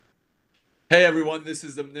Hey everyone, this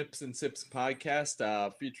is the Nips and Sips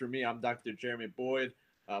podcast. Featuring me, I'm Dr. Jeremy Boyd,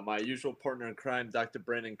 my usual partner in crime, Dr.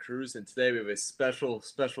 Brandon Cruz, and today we have a special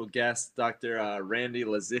guest, Dr. Randy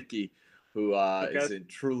Lazicki, who What's up, is guys? a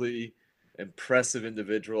truly impressive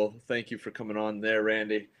individual. Thank you for coming on there,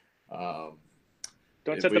 Randy. Um,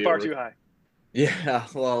 Don't if set the we, bar too high. yeah,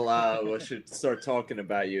 well, we should start talking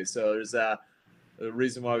about you. So there's the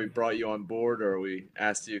reason why we brought you on board, or we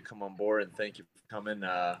asked you to come on board, and thank you for coming.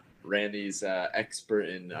 Randy's expert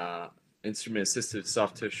in instrument assisted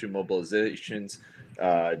soft tissue mobilizations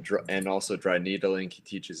and also dry needling. He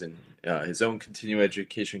teaches in his own continuing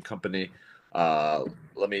education company. I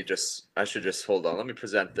should just hold on. Let me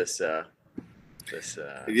present this Yeah,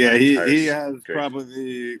 entire he has great.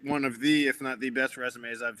 probably one of the, if not the best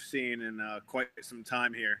resumes I've seen in quite some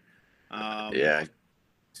time here. Yeah,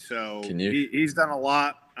 So can you? he's done a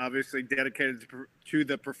lot, obviously dedicated to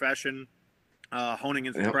the profession, honing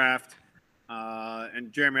his Yep. craft.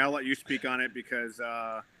 And Jeremy, I'll let you speak on it because,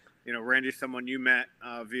 Randy's someone you met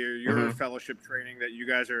via your fellowship training that you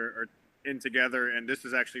guys are in together. And this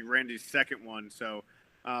is actually Randy's second one. So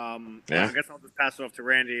I guess I'll just pass it off to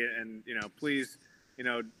Randy and, please,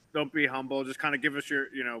 don't be humble. Just kind of give us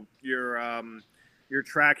your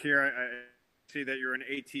track here. I see that you're an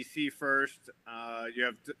ATC first. You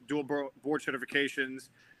have dual board certifications.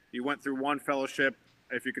 You went through one fellowship.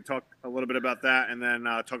 If you could talk a little bit about that, and then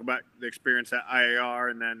talk about the experience at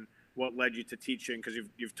IAR, and then what led you to teaching, because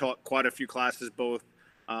you've taught quite a few classes, both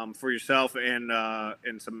for yourself and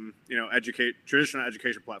in some traditional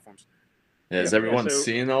education platforms. Yeah, is everyone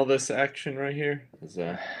seeing all this action right here?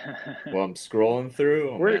 Well, I'm scrolling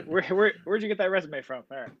through. Where'd you get that resume from?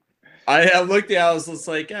 All right. I looked at. I was just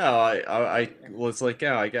like, oh, I was like,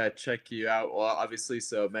 oh, I gotta check you out. Well, obviously,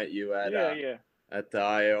 so met you Yeah. at the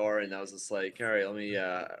IR, and I was just like, all right, let me.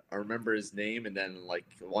 I remember his name, and then like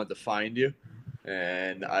wanted to find you,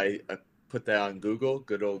 and I put that on Google,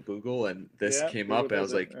 good old Google, and this Yeah, came Google up, and I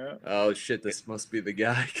does was it. like, Yeah. oh shit, this must be the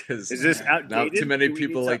guy, because Is this not too outdated? many Do we need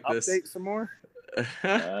people to like this. update some more?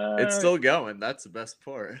 It's still going. That's the best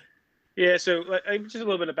part. Yeah, so just a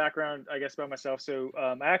little bit of background, I guess, about myself. So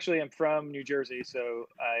I actually am from New Jersey. So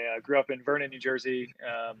I grew up in Vernon, New Jersey.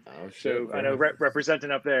 Oh shit, So I know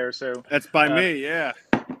representing up there. So That's by me, yeah.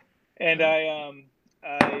 And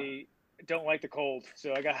I don't like the cold,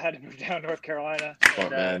 so had to move down to North Carolina,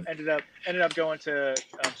 and ended up going to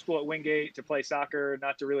school at Wingate to play soccer,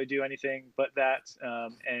 not to really do anything but that,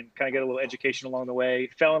 and kind of get a little education along the way.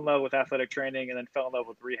 Fell in love with athletic training, and then fell in love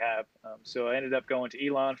with rehab. So I ended up going to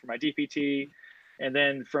Elon for my DPT, and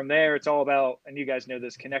then from there, it's all about, and you guys know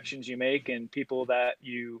this, connections you make and people that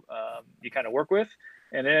you kind of work with.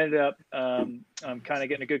 And I ended up kind of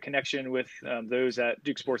getting a good connection with those at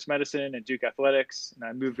Duke Sports Medicine and Duke Athletics. And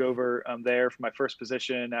I moved over there for my first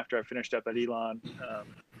position after I finished up at Elon.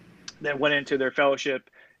 Then went into their fellowship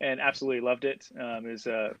and absolutely loved it. It was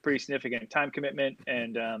a pretty significant time commitment.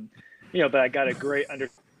 And, but I got a great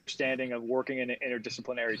understanding of working in an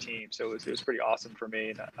interdisciplinary team. So it was pretty awesome for me,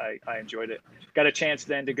 and I enjoyed it. Got a chance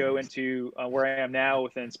then to go into where I am now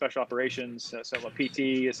within special operations. So I'm a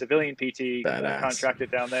PT, a civilian PT,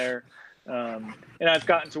 contracted down there. And I've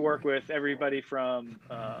gotten to work with everybody from,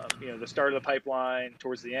 the start of the pipeline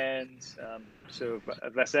towards the end. So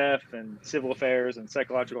of SF and civil affairs and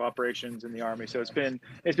psychological operations in the Army. So it's been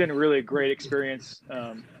really a great experience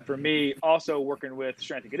for me. Also working with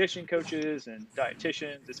strength and conditioning coaches and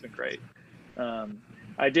dietitians. It's been great.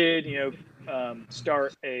 I did,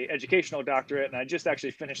 start a educational doctorate, and I just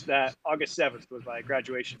actually finished that. August 7th was my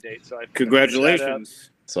graduation date. So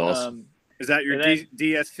Congratulations. It's awesome. Is that your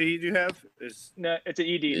DSC you have? No, it's an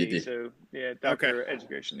EDD. So yeah, doctor of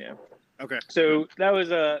education. Yeah. Okay. So that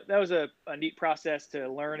was a neat process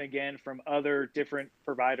to learn again from other different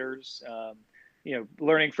providers.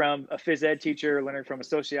 Learning from a phys ed teacher, learning from a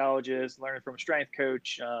sociologist, learning from a strength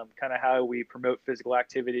coach, kind of how we promote physical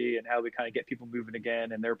activity and how we kind of get people moving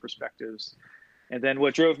again and their perspectives. And then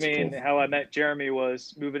what drove me and how I met Jeremy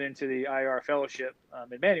was moving into the IR fellowship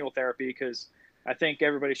in manual therapy, because I think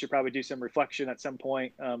everybody should probably do some reflection at some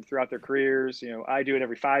point throughout their careers. I do it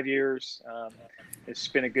every 5 years. It's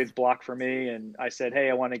been a good block for me. And I said, hey,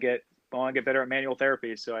 I want to get better at manual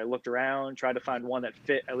therapy. So I looked around, tried to find one that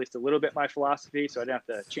fit at least a little bit my philosophy, so I didn't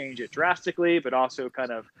have to change it drastically, but also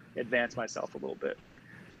kind of advance myself a little bit.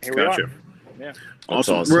 Here we are. Yeah.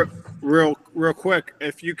 Awesome. Real quick,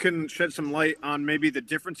 if you can shed some light on maybe the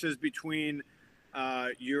differences between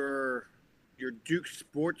your Duke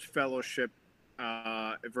Sports Fellowship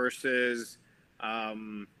versus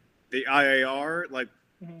the IAR, like,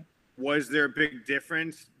 was there a big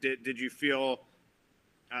difference? Did you feel,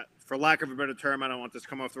 for lack of a better term, I don't want this to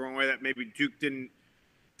come off the wrong way, that maybe Duke didn't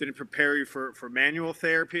prepare you for manual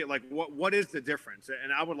therapy? Like, what is the difference?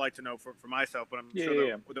 And I would like to know for myself, but I'm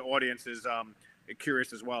sure the audience is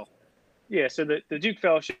curious as well. Yeah, so the Duke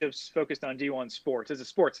Fellowship's focused on D1 sports. It's a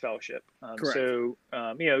sports fellowship. Correct. So,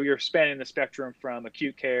 you're spanning the spectrum from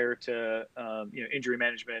acute care to, injury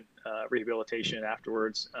management, rehabilitation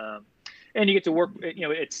afterwards. And you get to work,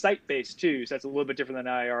 it's site-based too. So that's a little bit different than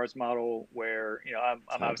IR's model where, I'm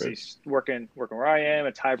obviously working where I am.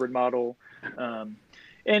 It's hybrid model.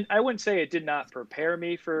 And I wouldn't say it did not prepare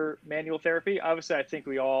me for manual therapy. Obviously, I think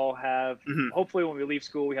we all have, hopefully when we leave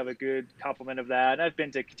school, we have a good complement of that. And I've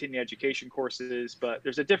been to continuing education courses, but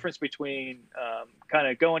there's a difference between kind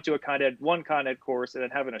of going to one Con Ed course and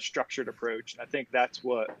then having a structured approach. And I think that's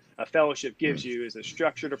what a fellowship gives you, is a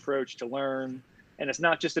structured approach to learn. And it's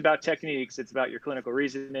not just about techniques, it's about your clinical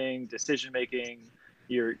reasoning, decision-making,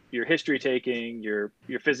 your history taking, your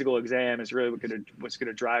physical exam is really what's going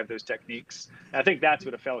to drive those techniques. And I think that's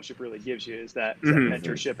what a fellowship really gives you, is that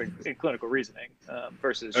mentorship in clinical reasoning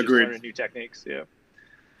versus just learning new techniques. Yeah.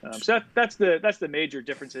 So that's the major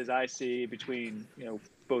differences I see between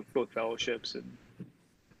both fellowships. And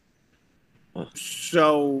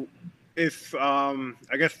so, if I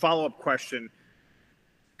guess follow-up question,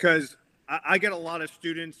 because I get a lot of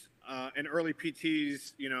students and early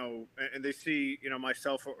PTs, and they see,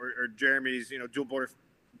 myself or Jeremy's,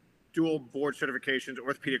 dual board certifications,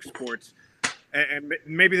 orthopedic sports, and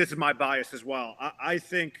maybe this is my bias as well. I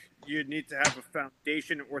think you need to have a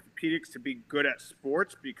foundation in orthopedics to be good at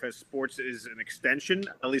sports, because sports is an extension.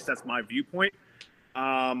 At least that's my viewpoint.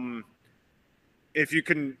 If you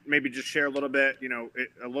can maybe just share a little bit,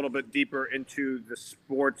 a little bit deeper into the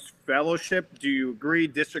sports fellowship. Do you agree,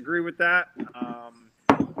 disagree with that?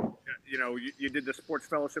 You did the sports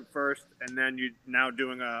fellowship first, and then you now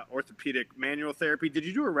doing a orthopedic manual therapy. Did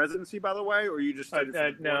you do a residency, by the way, or you just studied?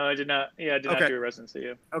 No, I did not. Yeah, I did not do a residency.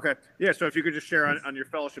 Yeah. Okay. Yeah. So if you could just share on your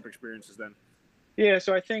fellowship experiences, then. Yeah.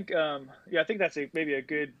 So I think, I think that's maybe a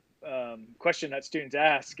good question that students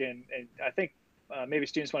ask, and I think maybe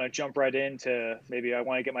students want to jump right into, maybe I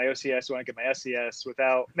want to get my OCS, I want to get my SCS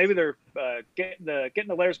without, maybe they're getting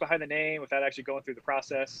the layers behind the name without actually going through the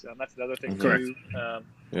process. That's another thing too.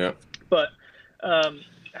 Yeah. But I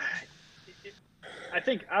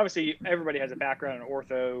think obviously everybody has a background in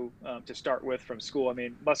ortho to start with from school. I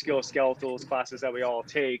mean, musculoskeletal classes that we all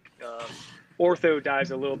take. Ortho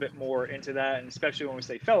dives a little bit more into that, and especially when we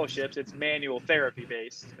say fellowships, it's manual therapy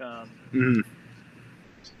based.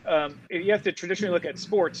 You have to traditionally look at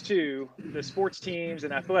sports too. The sports teams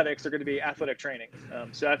and athletics are going to be athletic training.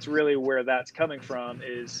 So that's really where that's coming from,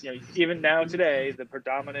 is, even now today, the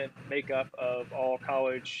predominant makeup of all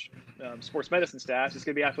college sports medicine staff is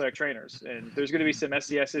going to be athletic trainers. And there's going to be some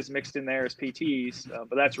SCSs mixed in there as PTs,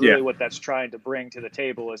 but that's really what that's trying to bring to the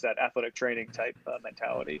table, is that athletic training type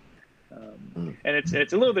mentality. And it's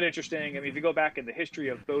a little bit interesting. I mean, if you go back in the history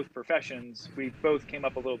of both professions, we both came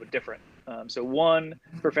up a little bit different. So one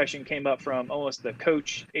profession came up from almost the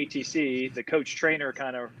coach ATC, the coach trainer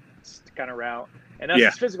kind of route, and us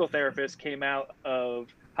as physical therapists came out of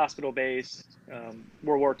hospital-based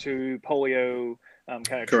World War II polio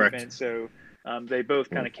kind of treatment. So they both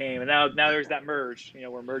kind of came, and now there's that merge.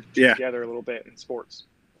 We're merged together a little bit in sports.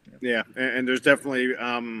 Yeah, and there's definitely.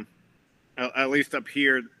 At least up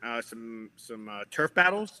here, some turf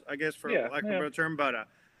battles, I guess, for lack of a better term. But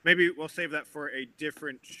maybe we'll save that for a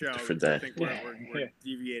different show. Different day. I think we're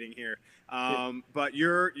deviating here. But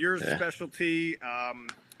your specialty,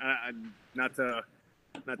 not to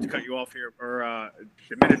cut you off here or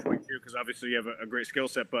diminish what you do, because obviously you have a great skill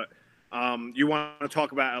set. But you want to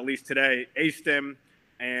talk about, at least today, ASTIM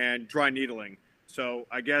and dry needling. So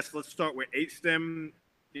I guess let's start with ASTIM.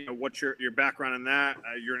 What's your background in that?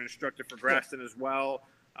 You're an instructor for Graston as well.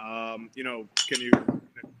 Can you,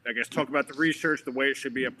 I guess, talk about the research, the way it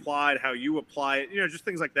should be applied, how you apply it, just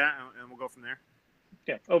things like that, and we'll go from there.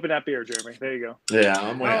 Yeah, open that beer, Jeremy. There you go. Yeah,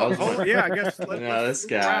 I'm waiting. Yeah, I guess. This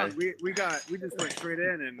guy. We just went straight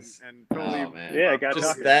in and totally. Oh, man. Yeah, got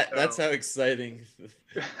talking. That's how exciting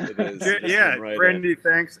it is. Yeah, Randy,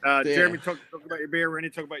 thanks. Jeremy, talk about your beer. Randy,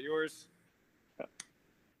 talk about yours.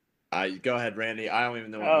 Go ahead, Randy. I don't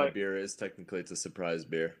even know what my beer is. Technically, it's a surprise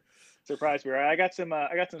beer. Surprise beer. I got some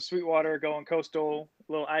Sweetwater going coastal,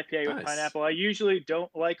 a little IPA with pineapple. I usually don't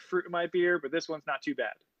like fruit in my beer, but this one's not too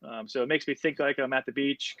bad. So it makes me think like I'm at the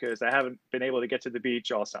beach, because I haven't been able to get to the beach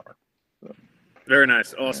all summer. So. Very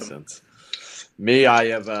nice. Awesome. Me, I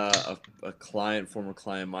have a former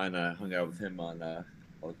client of mine. I hung out with him on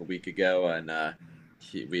like a week ago, and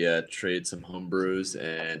we traded some home brews,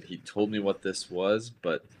 and he told me what this was,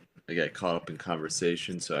 but I get caught up in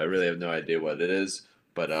conversation, so I really have no idea what it is.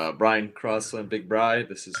 But Brian Crossland, Big Bri,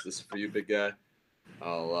 this is for you, big guy.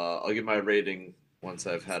 I'll give my rating once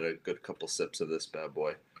I've had a good couple sips of this bad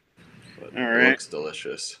boy. But All right. It looks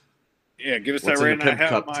delicious. Yeah, give us What's that in rating. the pimp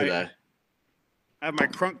cup today? I have my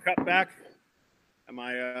crunk cup back. And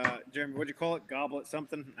my Jeremy, what'd you call it? Goblet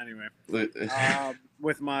something? Anyway.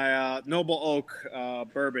 With my Noble Oak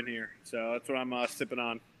bourbon here. So that's what I'm sipping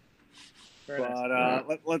on.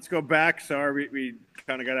 Let's go back. Sorry, we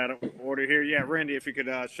kind of got out of order here. Yeah, Randy, if you could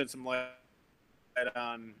shed some light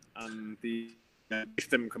on the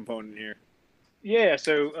STEM component here. Yeah,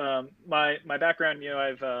 so my background,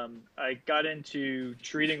 I got into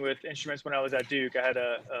treating with instruments when I was at Duke. I had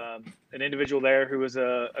an individual there who was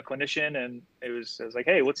a clinician, and I was like,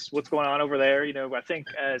 hey, what's going on over there? I think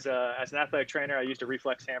as an athletic trainer, I used a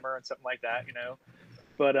reflex hammer and something like that,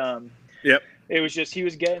 but yep. It was just he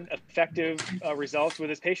was getting effective results with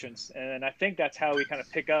his patients. And I think that's how we kind of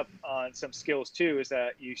pick up on some skills too, is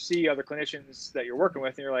that you see other clinicians that you're working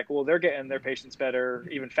with and you're like, well, they're getting their patients better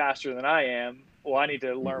even faster than I am. Well, I need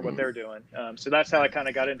to learn what they're doing. So that's how I kind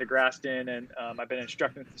of got into Graston. And I've been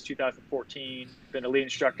instructing since 2014, been a lead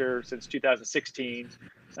instructor since 2016.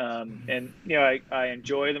 And, I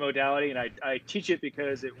enjoy the modality, and I teach it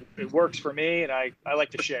because it works for me, and I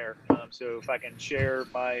like to share. So if I can share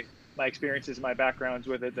my experiences, my backgrounds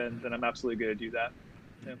with it, then I'm absolutely going to do that.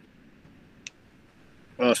 Yeah.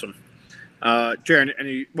 Awesome.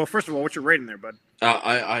 Jaron, well, first of all, what's your rating there, bud?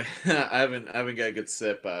 I haven't got a good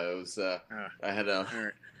sip. The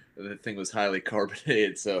thing was highly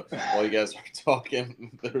carbonated, so while you guys were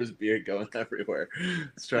talking, there was beer going everywhere. I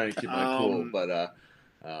was trying to keep my cool, but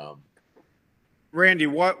Randy,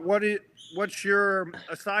 what's your,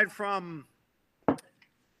 aside from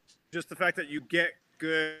just the fact that you get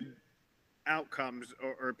good outcomes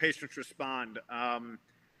or patients respond,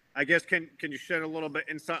 I guess can you shed a little bit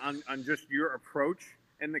insight on just your approach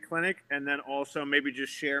in the clinic, and then also maybe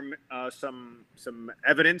just share some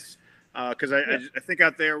evidence, because I think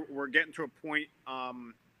out there we're getting to a point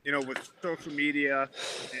with social media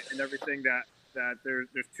and everything that there's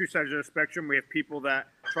two sides of the spectrum. We have people that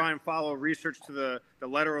try and follow research to the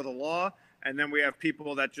letter of the law, and then we have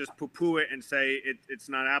people that just poo-poo it and say it's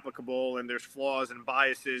not applicable and there's flaws and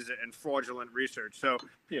biases and fraudulent research. So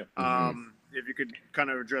if you could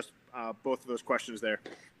kind of address both of those questions there.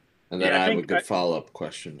 And then I have a good follow-up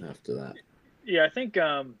question after that. Yeah, I think,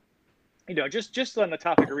 just on the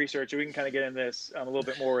topic of research, we can kind of get in this a little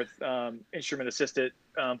bit more with instrument-assisted,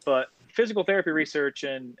 but physical therapy research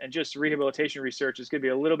and just rehabilitation research is going to be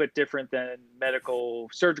a little bit different than medical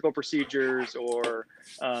surgical procedures or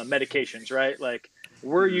medications, right? Like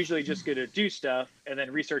we're usually just going to do stuff and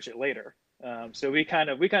then research it later. So we kind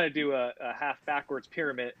of do a half backwards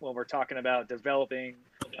pyramid when we're talking about developing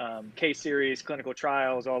case series, clinical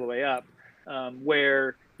trials all the way up,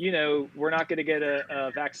 where we're not going to get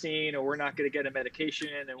a vaccine, or we're not going to get a medication,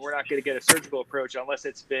 and we're not going to get a surgical approach unless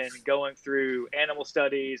it's been going through animal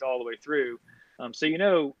studies all the way through.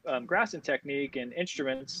 Graston technique and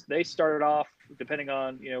instruments, they started off, depending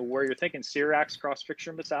on where you're thinking, Cyrax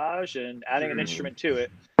cross-fixture massage and adding an instrument to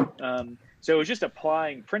it. So it was just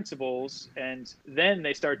applying principles, and then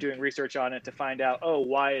they start doing research on it to find out,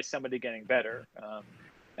 why is somebody getting better?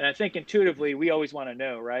 And I think intuitively, we always want to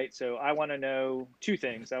know, right? So I want to know two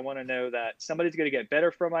things. I want to know that somebody's going to get better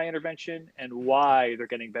from my intervention and why they're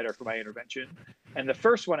getting better from my intervention. And the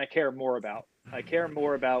first one I care more about. I care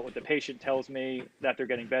more about what the patient tells me that they're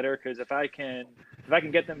getting better, because if I can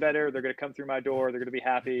get them better, they're going to come through my door, they're going to be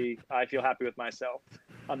happy, I feel happy with myself.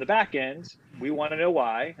 On the back end, we want to know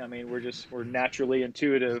why. I mean, we're naturally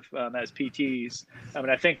intuitive as PTs. I mean,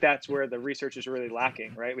 I think that's where the research is really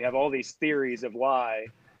lacking, right? We have all these theories of why,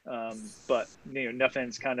 but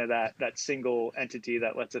nothing's kind of that single entity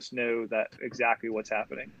that lets us know that exactly what's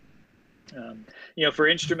happening. For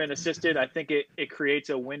instrument assisted, I think it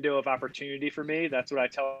creates a window of opportunity for me. That's what I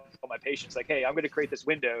tell my patients, like, hey, I'm going to create this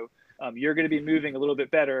window. You're going to be moving a little bit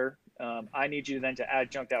better. I need you then to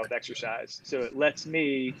adjunct that with exercise. So it lets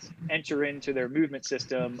me enter into their movement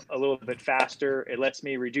system a little bit faster. It lets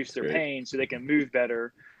me reduce their pain so they can move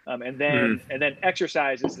better. And then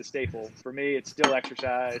exercise is the staple. For me, it's still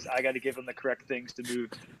exercise. I got to give them the correct things to move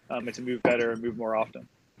and to move better and move more often.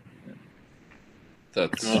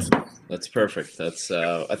 That's awesome. That's perfect. That's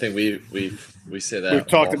I think we say that we've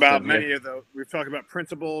talked about many of those. We've talked about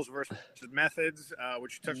principles versus methods,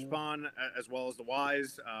 which you touched upon, as well as the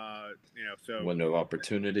whys. So window of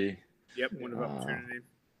opportunity. Yep, window of opportunity.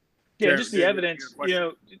 Yeah, Jeremy, just the evidence.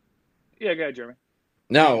 Yeah, go ahead, Jeremy.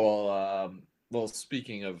 No, well,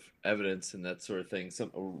 speaking of evidence and that sort of thing,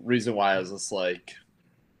 some reason why I was just like,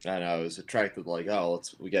 I know, I was attracted, like, oh,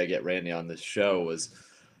 we gotta get Randy on this show. Was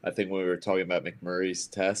I think when we were talking about McMurray's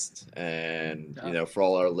test, and for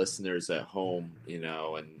all our listeners at home,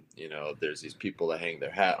 and there's these people that hang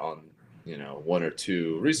their hat on, one or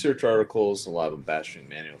two research articles, a lot of them bashing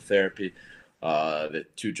manual therapy. The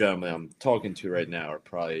two gentlemen I'm talking to right now are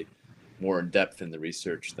probably more in depth in the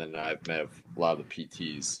research than I've met of a lot of the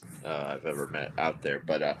PTs I've ever met out there.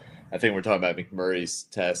 But I think we're talking about McMurray's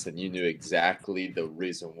test, and you knew exactly the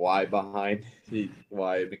reason why why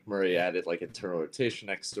McMurray added like internal rotation,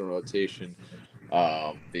 external rotation,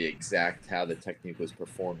 the exact how the technique was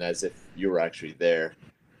performed, as if you were actually there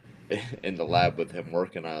in the lab with him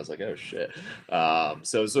working on it. I was like, oh shit.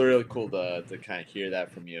 So it was really cool to kind of hear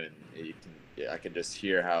that from you, and I can just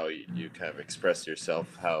hear how you kind of express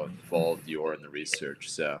yourself, how involved you are in the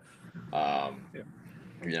research. So,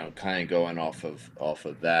 kind of going off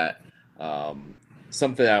of that.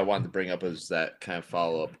 Something I wanted to bring up was that kind of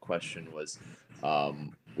follow-up question was,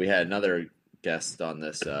 we had another guest on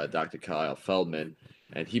this, Dr. Kyle Feldman,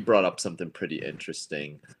 and he brought up something pretty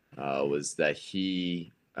interesting, was that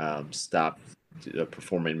he stopped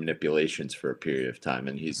performing manipulations for a period of time,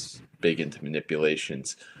 and he's big into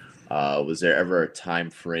manipulations. Was there ever a time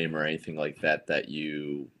frame or anything like that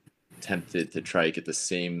you tempted to try to get the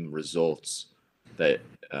same results that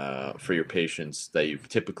for your patients that you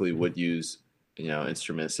typically would use,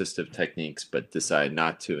 instrument assistive techniques, but decide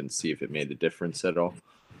not to, and see if it made a difference at all?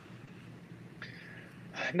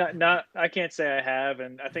 Not. I can't say I have,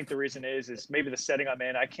 and I think the reason is maybe the setting I'm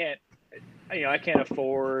in. I can't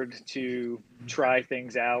afford to try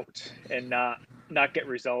things out and not get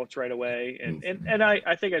results right away. And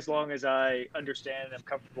I think as long as I understand and I'm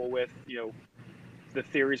comfortable with, the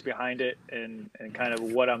theories behind it and kind of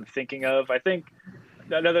what I'm thinking of, I think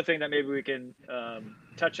another thing that maybe we can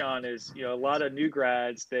touch on is, a lot of new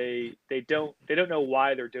grads, they don't know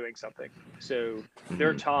why they're doing something. So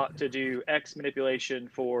they're taught to do X manipulation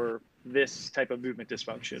for this type of movement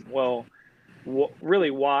dysfunction. Well,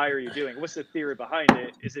 really, why are you doing it? What's the theory behind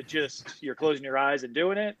it? Is it just you're closing your eyes and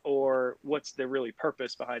doing it, or what's the really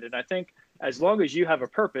purpose behind it? And I think as long as you have a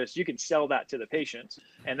purpose, you can sell that to the patient,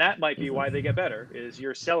 and that might be why they get better. Is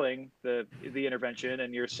you're selling the intervention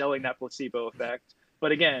and you're selling that placebo effect.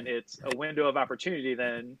 But again, it's a window of opportunity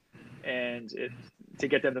then, and to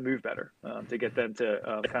get them to move better, to get them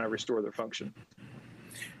to kind of restore their function.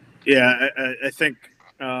 Yeah, I think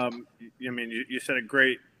you said it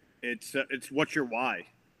great. It's what's your why,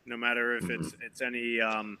 no matter if it's any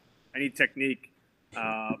technique,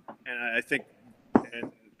 and I think,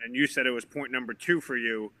 and you said it was point number 2 for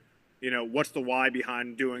you. What's the why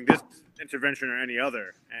behind doing this intervention or any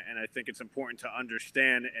other? And I think it's important to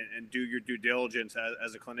understand and do your due diligence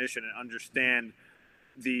as a clinician and understand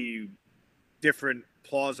the different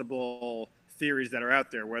plausible theories that are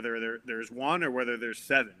out there, whether there's one or whether there's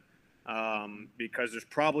 7. Because there's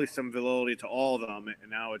probably some validity to all of them, and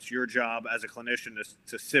now it's your job as a clinician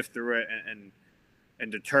to sift through it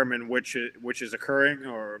and determine which is occurring,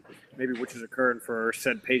 or maybe which is occurring for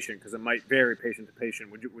said patient, because it might vary patient to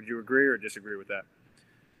patient. Would you agree or disagree with that?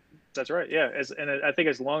 That's right. Yeah, and I think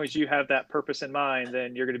as long as you have that purpose in mind,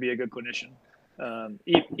 then you're going to be a good clinician.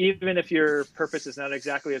 Even if your purpose is not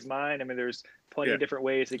exactly as mine, I mean, there's plenty of different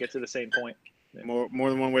ways to get to the same point. Yeah. More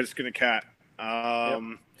than one way to skin a cat.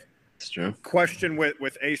 It's true. Question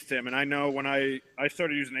with ASTIM, and I know when I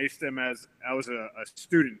started using ASTIM as I was a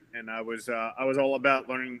student, and I was all about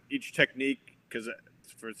learning each technique, because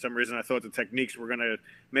for some reason I thought the techniques were going to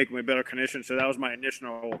make me a better clinician. So that was my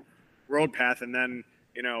initial road path, and then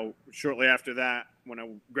shortly after that, when I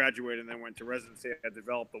graduated and then went to residency, I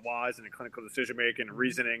developed the whys and the clinical decision making and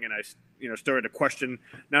reasoning, and I started to question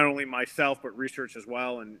not only myself but research as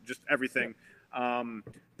well, and just everything.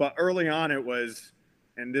 But early on, it was.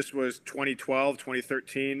 And this was 2012,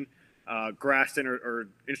 2013. Graston or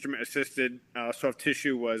instrument-assisted soft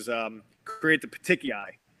tissue was create the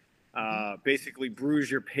petechiae, basically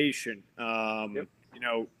bruise your patient,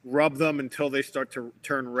 rub them until they start to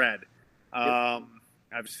turn red.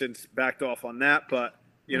 I've since backed off on that, but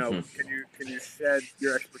can you shed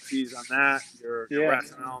your expertise on that, your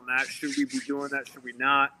rationale on that? Should we be doing that? Should we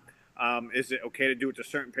not? Is it okay to do it to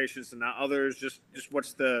certain patients and not others? Just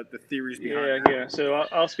what's the theories behind that? Yeah. So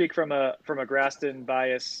I'll speak from a Graston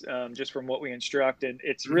bias, just from what we instruct, and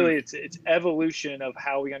it's really it's evolution of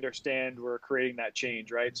how we understand we're creating that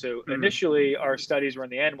change, right? So initially our studies were in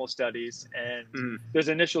the animal studies, and those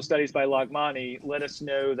initial studies by Lagmani let us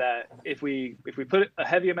know that if we put a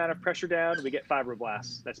heavy amount of pressure down, we get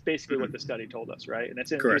fibroblasts. That's basically what the study told us, right? And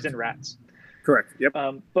it was in rats. Correct. Yep.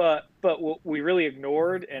 But what we really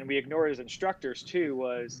ignored, and we ignored as instructors too,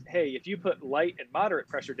 was, hey, if you put light and moderate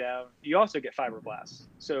pressure down, you also get fibroblasts.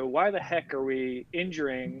 So why the heck are we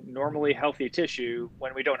injuring normally healthy tissue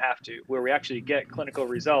when we don't have to? Where we actually get clinical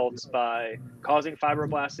results by causing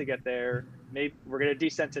fibroblasts to get there. Maybe we're going to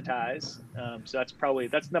desensitize. So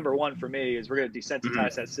that's number one for me, is we're going to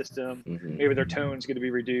desensitize that system. Maybe their tone's going to be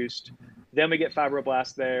reduced. Then we get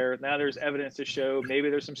fibroblasts there. Now there's evidence to show maybe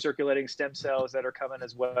there's some circulating stem cells that are coming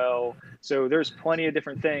as well. So there's plenty of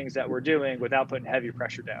different things that we're doing without putting heavy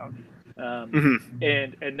pressure down.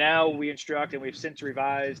 And now we instruct, and we've since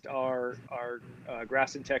revised our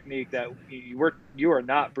Graston technique, that you are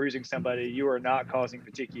not bruising somebody, you are not causing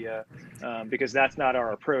petechia, because that's not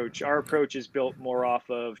our approach. Our approach is built more off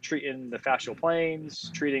of treating the fascial planes,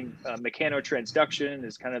 treating mechanotransduction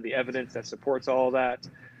is kind of the evidence that supports all of that.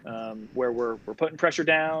 Where we're putting pressure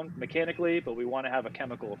down mechanically, but we want to have a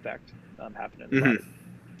chemical effect happen in the body.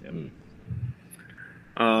 Yep.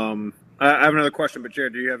 I have another question, but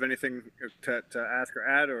Jared, do you have anything to ask or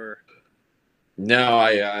add, or? No,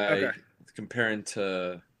 I comparing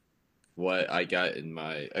to what I got in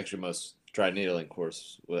my most dry needling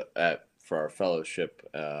course for our fellowship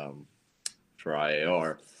for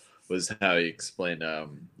IAR, was how he explained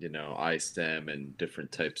iStem and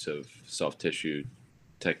different types of soft tissue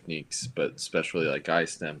techniques, but especially like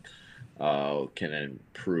iStem can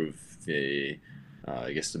improve the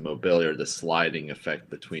the mobility or the sliding effect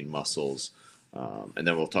between muscles, and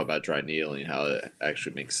then we'll talk about dry needling, how it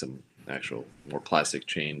actually makes some actual more plastic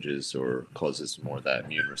changes or causes more of that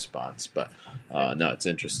immune response. But no, it's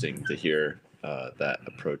interesting to hear that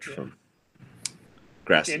approach from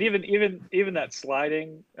Graston. And even that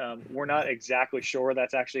sliding, we're not exactly sure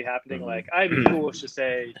that's actually happening. Like, I'd be foolish to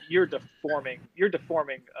say you're deforming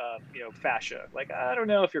fascia. Like, I don't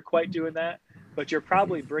know if you're quite doing that, but you're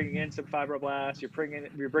probably bringing in some fibroblasts.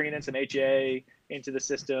 You're bringing in some HA into the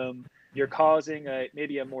system. You're causing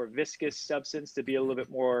maybe a more viscous substance to be a little bit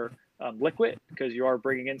more liquid, because you are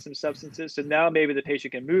bringing in some substances. So now maybe the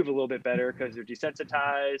patient can move a little bit better because they're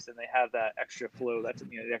desensitized and they have that extra flow that's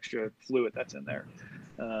the extra fluid that's in there.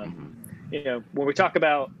 When we talk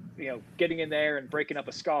about getting in there and breaking up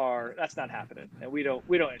a scar, that's not happening, and we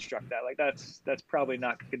don't instruct that. Like, that's probably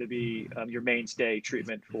not going to be your mainstay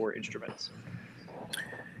treatment for instruments.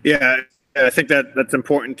 Yeah, I think that's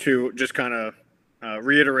important to just kind of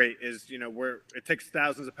reiterate, is where it takes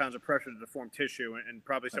thousands of pounds of pressure to deform tissue, and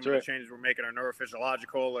probably some of the changes we're making are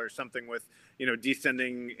neurophysiological, or something with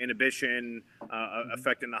descending inhibition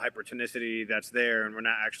affecting the hypertonicity that's there, and we're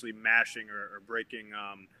not actually mashing or breaking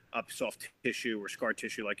up soft tissue or scar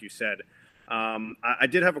tissue, like you said. I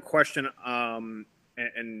did have a question, and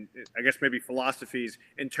I guess maybe philosophies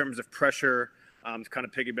in terms of pressure, to kind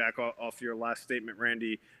of piggyback off your last statement,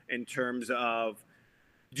 Randy, in terms of,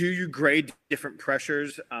 do you grade different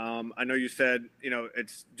pressures? I know you said,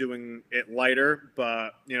 it's doing it lighter,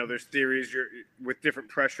 but, there's theories with different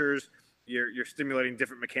pressures, you're stimulating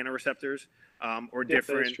different mechanoreceptors, or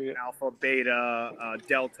different alpha, beta,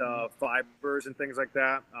 delta fibers and things like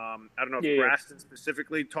that. I don't know if Graston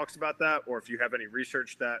specifically talks about that, or if you have any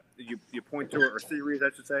research that you point to, or theories, I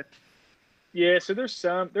should say. Yeah, so there's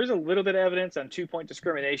a little bit of evidence on 2-point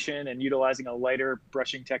discrimination and utilizing a lighter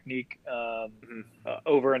brushing technique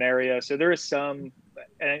over an area. So there is some,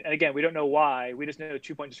 and again, we don't know why. We just know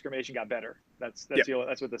 2-point discrimination got better. That's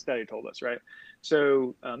what the study told us, right?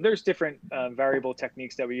 So there's different variable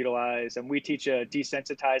techniques that we utilize, and we teach a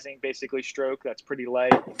desensitizing, basically, stroke that's pretty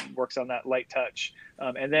light, works on that light touch,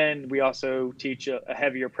 and then we also teach a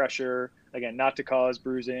heavier pressure. Again, not to cause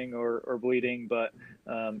bruising or bleeding, but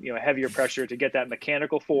a heavier pressure to get that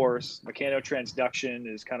mechanical force. Mechanotransduction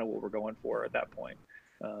is kind of what we're going for at that point.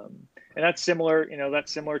 And that's similar,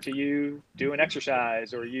 to you doing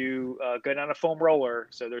exercise, or you going on a foam roller.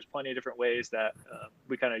 So there's plenty of different ways that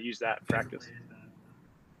we kind of use that in practice.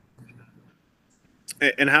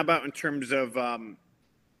 And how about in terms of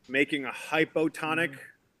making a hypotonic,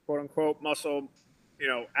 quote unquote, muscle,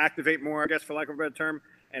 activate more, I guess, for lack of a better term,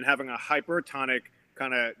 and having a hypertonic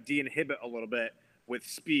kind of de-inhibit a little bit with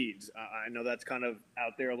speeds? I know that's kind of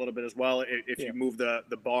out there a little bit as well. If you move the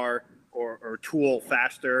bar or tool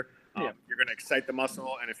faster, you're going to excite the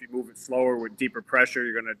muscle, and if you move it slower with deeper pressure,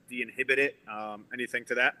 you're going to de-inhibit it. Anything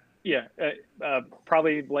to that? Yeah,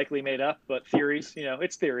 probably likely made up, but theories.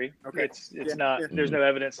 It's theory. Okay. It's not. There's no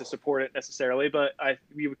evidence to support it necessarily, but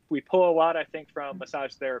we pull a lot, I think, from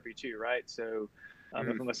massage therapy too, right? So.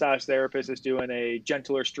 If a massage therapist is doing a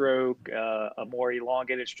gentler stroke, a more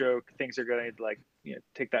elongated stroke, things are going to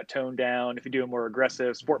take that tone down. If you do a more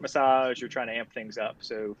aggressive sport massage, you're trying to amp things up.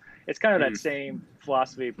 So it's kind of that same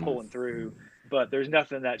philosophy pulling through. but there's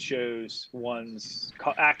nothing that shows one's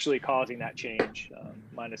actually causing that change,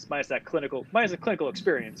 minus the clinical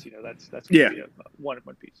experience. That's going to be one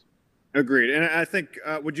piece. Agreed. And I think,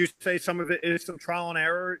 would you say some of it is some trial and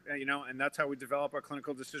error, and that's how we develop our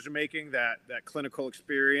clinical decision making, that clinical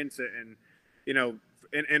experience and,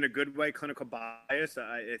 in a good way, clinical bias.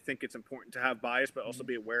 I think it's important to have bias, but also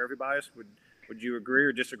be aware of your bias. Would you agree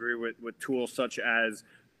or disagree with tools such as,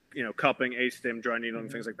 cupping, ASTIM, dry needling,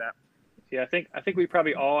 things like that? Yeah, I think we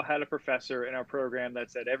probably all had a professor in our program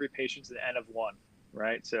that said every patient's an N of 1,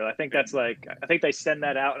 right? So I think that's I think they send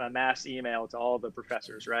that out in a mass email to all the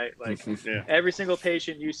professors, right? Like every single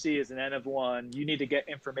patient you see is an N of 1. You need to get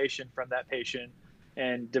information from that patient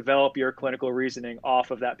and develop your clinical reasoning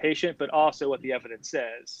off of that patient, but also what the evidence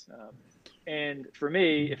says. And for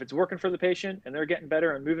me, if it's working for the patient and they're getting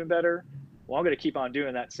better and moving better, well, I'm going to keep on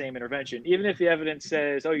doing that same intervention. Even if the evidence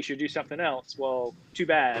says, oh, you should do something else, well, too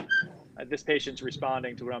bad. This patient's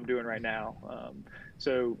responding to what I'm doing right now.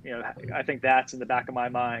 So, I think that's in the back of my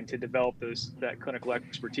mind to develop that clinical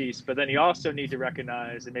expertise. But then you also need to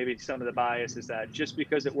recognize, and maybe some of the bias is that just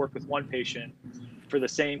because it worked with one patient for the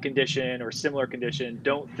same condition or similar condition,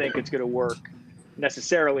 don't think it's going to work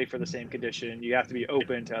necessarily for the same condition. You have to be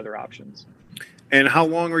open to other options. And how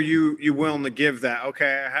long are you willing to give that?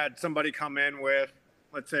 Okay, I had somebody come in with,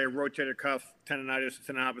 let's say, a rotator cuff tendonitis,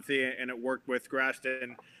 tendinopathy, and it worked with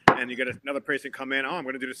Graston, and you get another patient come in, I'm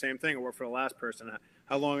going to do the same thing and work for the last person.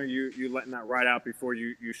 How long are you letting that ride out before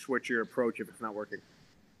you switch your approach if it's not working?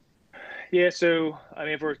 Yeah, so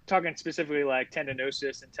if we're talking specifically like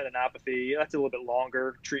tendinosis and tendinopathy, that's a little bit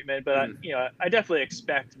longer treatment. But I definitely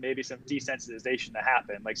expect maybe some desensitization to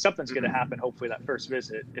happen. Like something's going to happen hopefully that first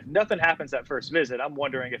visit. If nothing happens that first visit, I'm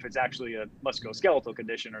wondering if it's actually a musculoskeletal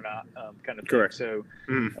condition or not, kind of thing. Correct. So,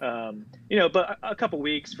 but a couple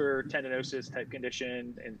weeks for tendinosis type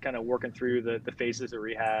condition and kind of working through the phases of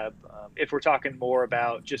rehab. If we're talking more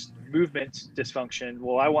about just movement dysfunction,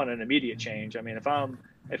 well, I want an immediate change.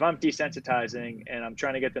 If I'm desensitizing and I'm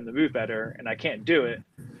trying to get them to move better and I can't do it,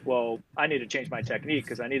 well, I need to change my technique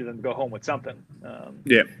because I needed them to go home with something.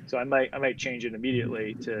 So I might change it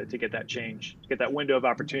immediately to get that change, get that window of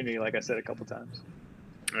opportunity, like I said a couple times.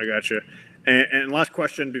 I got you. And last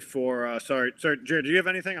question before, sorry, Jared, do you have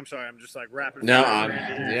anything? I'm sorry, I'm just like rapping. No,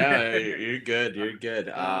 you're good. You're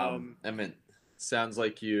good. Sounds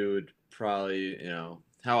like you'd probably,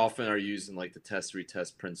 how often are you using like the test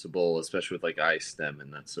retest principle, especially with like iSTEM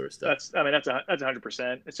and that sort of stuff? That's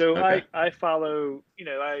 100%. So okay. I follow,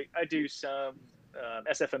 I do some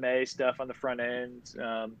SFMA stuff on the front end.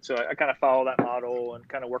 So I kind of follow that model and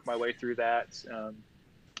kind of work my way through that.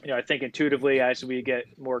 I think intuitively as we get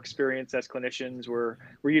more experience as clinicians, we're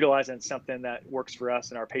utilizing something that works for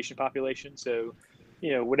us in our patient population. So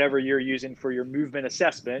whatever you're using for your movement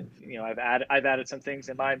assessment, I've added some things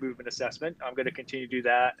in my movement assessment. I'm going to continue to do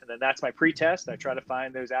that. And then that's my pre-test. I try to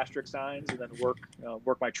find those asterisk signs and then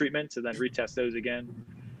work my treatments and then retest those again.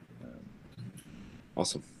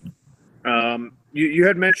 Awesome. You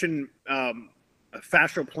had mentioned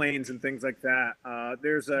fascial planes and things like that.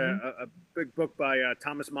 There's a big book by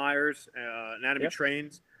Thomas Myers, Anatomy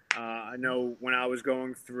Trains. I know when I was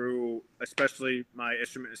going through, especially my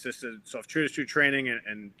instrument-assisted soft tissue training,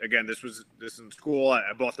 and again, this in school.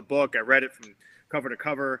 I bought the book. I read it from cover to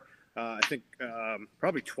cover. I think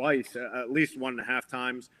probably twice, at least 1.5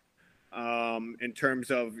 times, in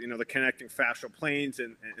terms of the connecting fascial planes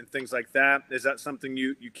and things like that. Is that something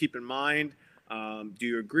you keep in mind? Do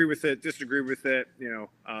you agree with it? Disagree with it? It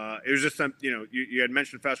was just some. You had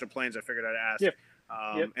mentioned fascial planes. I figured I'd ask. Yeah.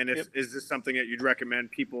 Is this something that you'd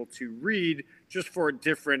recommend people to read just for a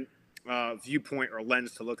different viewpoint or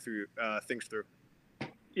lens to look through things through?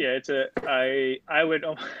 Yeah, I would.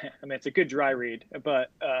 It's a good dry read, but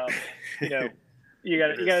you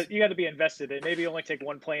got to be invested in. Maybe only take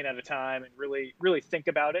one plane at a time and really think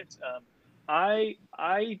about it. I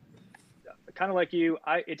kind of like you.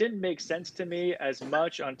 It didn't make sense to me as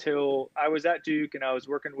much until I was at Duke and I was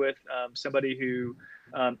working with somebody who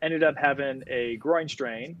ended up having a groin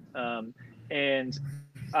strain, and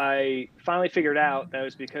I finally figured out that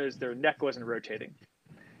was because their neck wasn't rotating.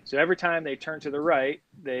 So every time they turned to the right,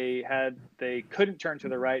 they couldn't turn to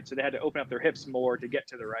the right, so they had to open up their hips more to get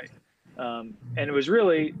to the right. And it was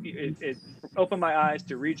really it opened my eyes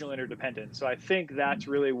to regional interdependence. So I think that's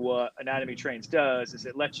really what Anatomy Trains does, is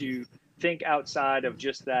it lets you think outside of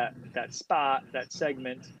just that spot, that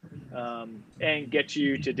segment, and get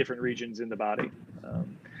you to different regions in the body.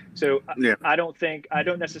 I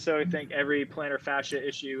don't necessarily think every plantar fascia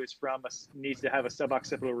issue needs to have a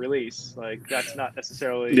suboccipital release. Like that's not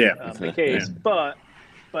necessarily the case. But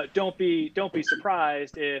but don't be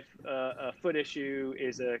surprised if a foot issue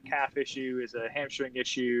is a calf issue, is a hamstring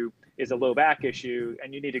issue, is a low back issue,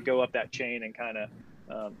 and you need to go up that chain and kind of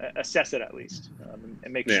assess it at least,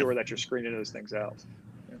 and make sure that you're screening those things out.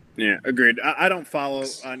 Yeah, agreed. I don't follow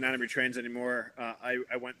anatomy trains anymore.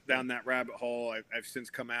 I went down that rabbit hole. I've since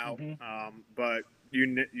come out, but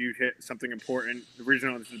you hit something important: the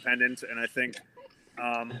regional independence, and I think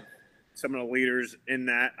some of the leaders in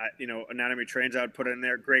that, anatomy trains, I would put in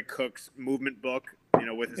there. Greg Cook's movement book,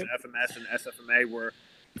 with his FMS and SFMA, were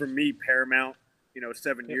for me paramount.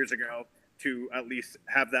 7 years ago, to at least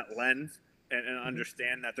have that lens and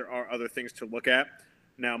understand that there are other things to look at.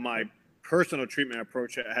 Now, my personal treatment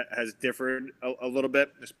approach has differed a little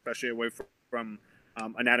bit, especially away from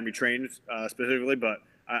anatomy trains specifically. But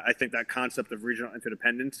I think that concept of regional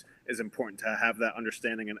interdependence is important to have that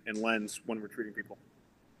understanding and lens when we're treating people.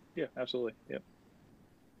 Yeah, absolutely. Yeah.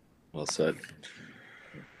 Well said.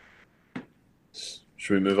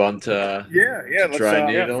 Should we move on to let's dry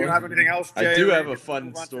needling? If you have anything else, Jay, I do have a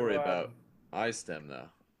fun story about iStem though.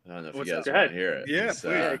 I don't know if you guys want to hear it. Yeah,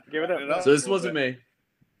 please. Give it up. So this wasn't me.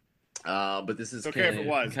 But this is okay if it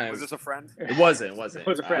was. Was this a friend? It wasn't. It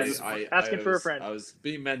was a friend. Asking for a friend. I was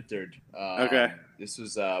being mentored. Okay. This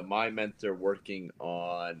was my mentor working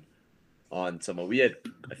on some. I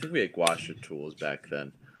think we had gua sha tools back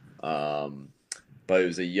then. But it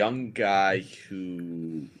was a young guy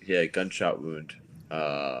who he had a gunshot wound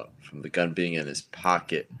from the gun being in his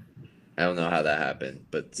pocket. I don't know how that happened,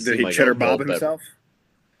 but did he cheddar bob himself?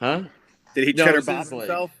 Huh? Did he cheddar bob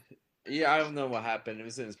himself? Yeah, I don't know what happened. It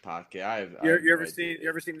was in his pocket. You ever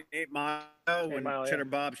seen 8 Mile when Cheddar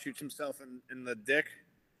Bob shoots himself in the dick?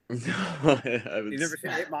 No, You've never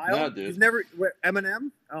seen 8 Mile? No, dude. You've never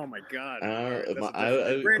Eminem? Oh my god!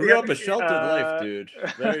 I grew up a sheltered life, dude.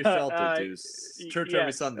 Very sheltered, dude. Church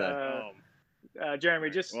every Sunday. Jeremy,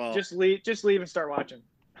 just leave and start watching.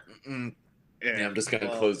 Yeah, I'm just gonna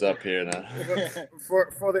close up here now.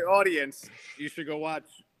 For the audience, you should go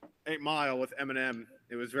watch 8 Mile with Eminem.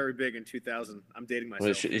 It was very big in 2000. I'm dating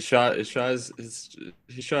myself. Wait, he shot his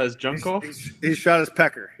junk off? He shot his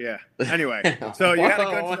pecker, yeah. Anyway, so you had a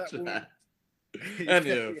gunshot wound.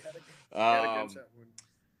 Anyway,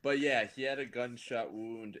 but yeah, he had a gunshot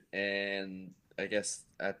wound, and I guess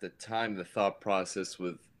at the time the thought process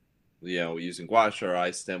with using gua sha or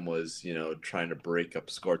iStem was trying to break up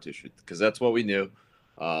scar tissue, because that's what we knew.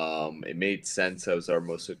 It made sense. That was our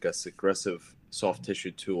most aggressive soft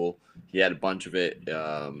tissue tool. He had a bunch of it.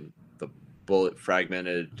 The bullet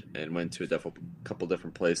fragmented and went to a couple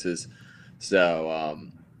different places. So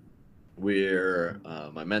we're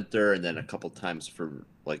my mentor, and then a couple times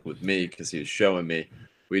with me, because he was showing me,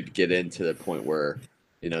 we'd get into the point where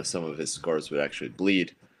some of his scars would actually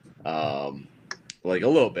bleed, like a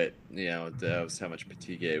little bit. That was how much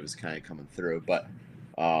fatigue was kind of coming through, but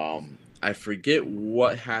I forget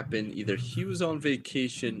what happened. Either he was on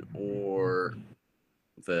vacation or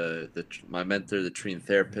my mentor, the treating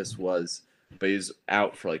therapist, was, but he was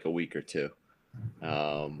out for like a week or two.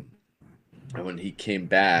 And when he came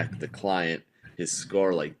back, the client, his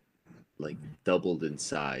scar like doubled in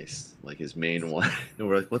size, like his main one. And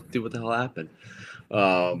we're like, what the hell happened?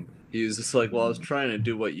 He was just like, well, I was trying to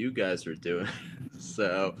do what you guys were doing.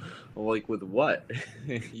 So I'm like, with what?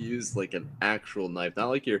 He used like an actual knife, not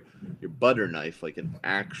like your butter knife, like an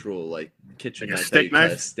actual like kitchen knife, steak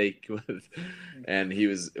knife, steak with. And he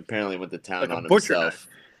was apparently went to town like on himself.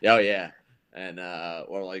 Oh yeah, and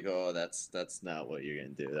we're like, oh, that's not what you're gonna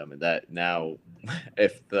do. I mean, that now,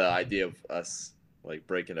 if the idea of us like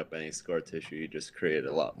breaking up any scar tissue, you just create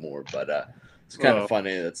a lot more. But it's kind of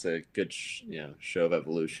funny. That's a good show of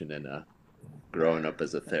evolution and growing up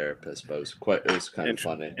as a therapist. But it was kind of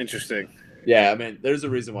funny. Interesting. Yeah, I mean, there's a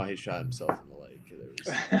reason why he shot himself in the leg.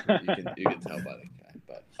 You can tell by the guy.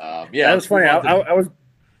 But yeah, that was funny. I was.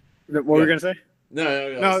 What were you gonna say? No,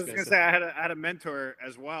 I was gonna say I had a mentor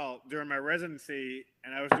as well during my residency,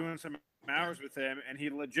 and I was doing some hours with him, and he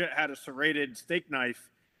legit had a serrated steak knife.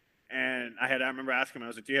 And I remember asking him, I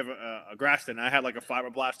was like, do you have a Graston? I had like a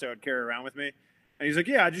fibroblast I would carry around with me. And he's like,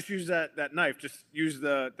 yeah, I just use that knife. Just use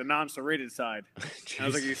the non-serrated side. I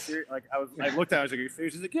was like, are you serious? Like, I looked at it, I was like, are you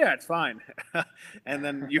serious? He's like, yeah, it's fine. And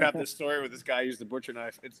then you have this story where this guy used the butcher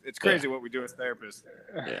knife. It's crazy what we do as therapists.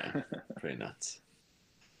 Yeah, pretty nuts.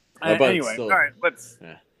 Anyway, all right, let's.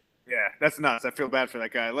 Yeah, that's nuts. I feel bad for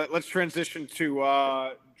that guy. Let's transition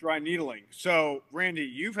to dry needling. So, Randy,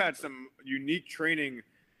 you've had some unique training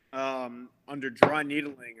under dry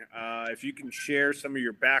needling, if you can share some of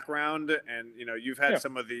your background, and you've had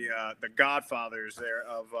some of the godfathers there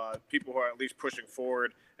of people who are at least pushing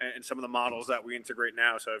forward, and some of the models that we integrate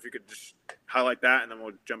now. So if you could just highlight that, and then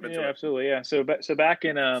we'll jump into it. Yeah, absolutely. Yeah. So back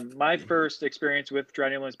in my first experience with dry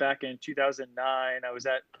needling was back in 2009. I was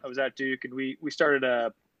at Duke, and we started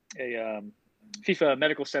a FIFA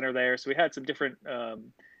medical center there. So we had some different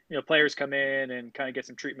players come in and kind of get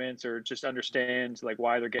some treatments or just understand like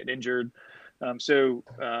why they're getting injured.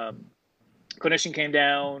 Clinician came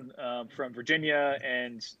down from Virginia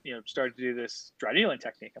and started to do this dry needling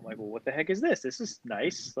technique. I'm like, well, what the heck is this? This is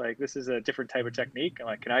nice. Like, this is a different type of technique. I'm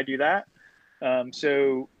like, can I do that?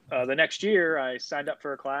 The next year I signed up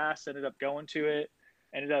for a class, ended up going to it,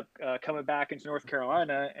 ended up coming back into North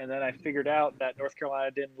Carolina, and then I figured out that North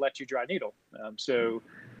Carolina didn't let you dry needle. So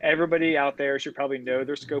everybody out there should probably know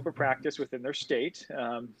their scope of practice within their state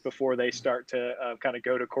before they start to kind of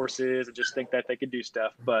go to courses and just think that they can do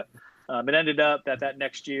stuff. But it ended up that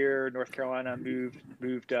next year, North Carolina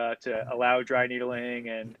moved to allow dry needling,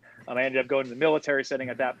 and I ended up going to the military setting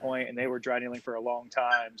at that point, and they were dry needling for a long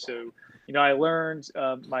time. So, I learned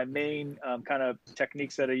my main kind of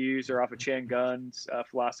techniques that I use are off of Chan Gunn's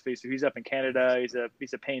philosophy. So he's up in Canada.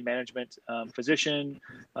 He's a pain management physician.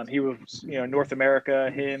 He was, North America.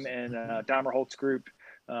 Him and Dahmer Holtz group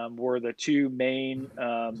were the two main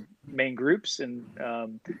groups, and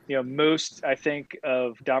most I think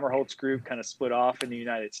of Dahmer Holtz group kind of split off in the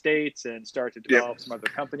United States and started to develop some other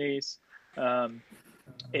companies.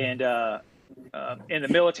 In the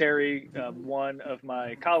military, one of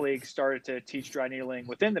my colleagues started to teach dry needling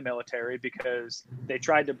within the military because they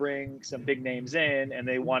tried to bring some big names in and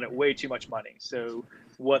they wanted way too much money. So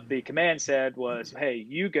what the command said was, hey,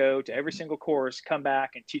 you go to every single course, come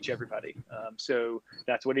back and teach everybody. So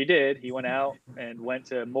that's what he did. He went out and went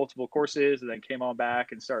to multiple courses and then came on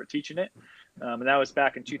back and started teaching it. And that was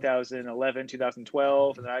back in 2011,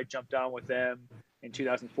 2012. And then I jumped on with them in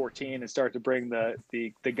 2014 and started to bring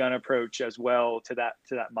the gun approach as well to that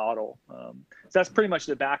model. So that's pretty much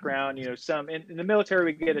the background. Some in the military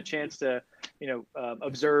we get a chance to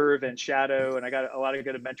observe and shadow, and I got a lot of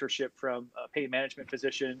good mentorship from a pain management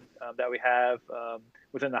physician that we have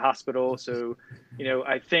within the hospital. So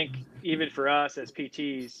I think even for us as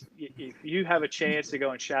PTs, if you have a chance to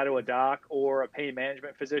go and shadow a doc or a pain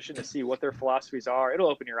management physician to see what their philosophies are, it'll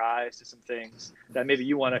open your eyes to some things that maybe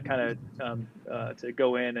you want to kind of to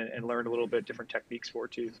go in and learn a little bit different techniques for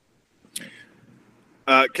too.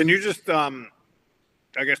 Can you just,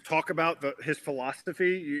 I guess, talk about his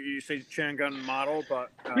philosophy? You say Chan Gun model,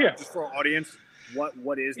 but just for our audience,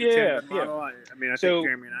 what is the Chan Gun model? I mean, I think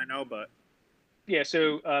Jeremy and I know, but. Yeah,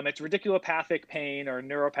 so it's radiculopathic pain or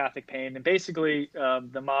neuropathic pain. And basically,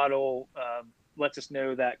 the model lets us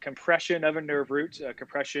know that compression of a nerve root,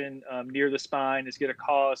 compression near the spine is going to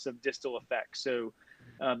cause some distal effects. So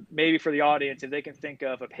maybe for the audience, if they can think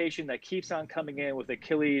of a patient that keeps on coming in with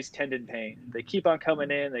Achilles tendon pain, they keep on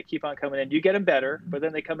coming in, you get them better, but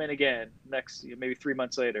then they come in again next, maybe 3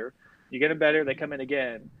 months later, you get them better, they come in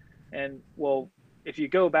again. And well, if you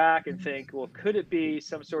go back and think, well, could it be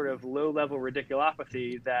some sort of low-level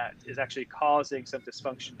radiculopathy that is actually causing some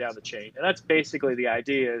dysfunction down the chain? And that's basically the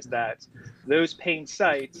idea, is that those pain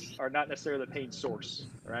sites are not necessarily the pain source,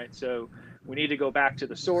 right? So we need to go back to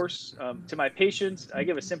the source. To my patients, I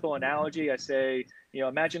give a simple analogy. I say,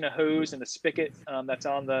 imagine a hose and a spigot that's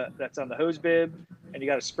on the hose bib, and you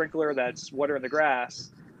got a sprinkler that's watering the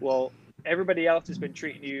grass. Well, everybody else has been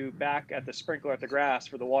treating you back at the sprinkler at the grass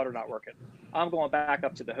for the water not working. I'm going back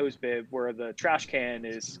up to the hose bib where the trash can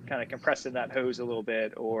is kind of compressing that hose a little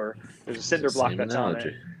bit, or there's a cinder block that's on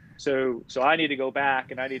it. So I need to go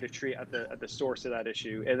back and I need to treat at the source of that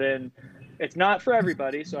issue. And then it's not for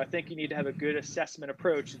everybody. So I think you need to have a good assessment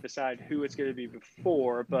approach to decide who it's going to be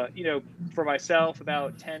before. But, for myself,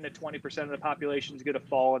 about 10 to 20% of the population is going to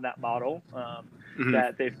fall in that model,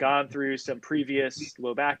 that they've gone through some previous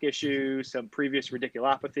low back issues, some previous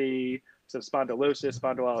radiculopathy, some spondylosis,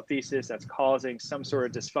 spondylolisthesis that's causing some sort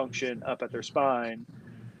of dysfunction up at their spine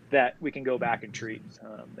that we can go back and treat.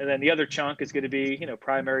 And then the other chunk is going to be,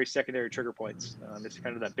 primary, secondary trigger points. It's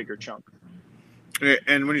kind of that bigger chunk.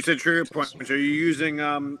 And when you said trigger points, are you using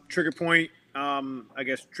trigger point, I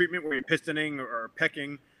guess, treatment where you're pistoning or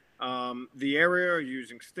pecking the area? Are you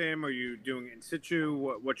using stim? Are you doing in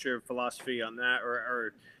situ? What's your philosophy on that?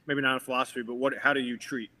 Or maybe not a philosophy, but how do you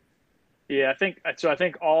treat? Yeah, I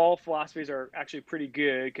think all philosophies are actually pretty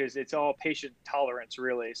good because it's all patient tolerance,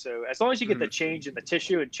 really. So as long as you get the change in the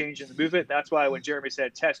tissue and change in the movement, that's why when Jeremy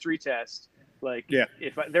said test, retest,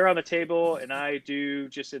 if they're on the table and I do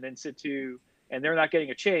just an in situ and they're not getting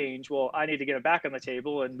a change, well, I need to get them back on the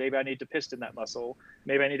table, and maybe I need to piston that muscle.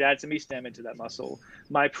 Maybe I need to add some E-stim into that muscle.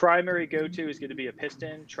 My primary go-to is going to be a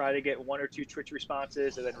piston, try to get 1 or 2 twitch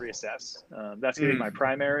responses, and then reassess. That's going to be my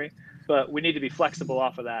primary, but we need to be flexible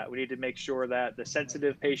off of that. We need to make sure that the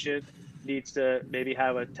sensitive patient needs to maybe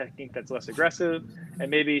have a technique that's less aggressive, and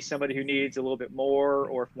maybe somebody who needs a little bit more,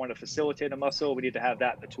 or if we want to facilitate a muscle, we need to have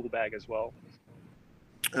that in the tool bag as well.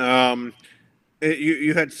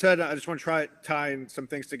 You had said, I just want to try tying some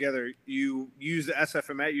things together. You use the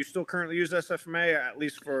SFMA. You still currently use SFMA, at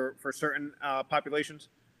least for certain populations?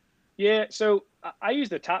 Yeah, so I use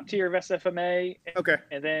the top tier of SFMA. Okay.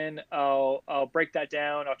 And then I'll break that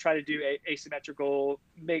down. I'll try to do asymmetrical,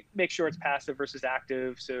 make sure it's passive versus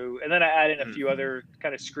active. So, and then I add in a few other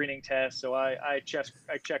kind of screening tests. So I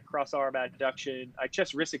check cross arm adduction. I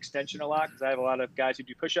chest wrist extension a lot because I have a lot of guys who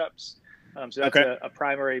do push-ups. So that's a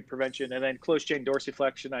primary prevention. And then closed chain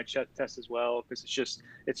dorsiflexion I test as well, because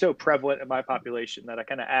it's so prevalent in my population that I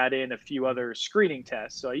kind of add in a few other screening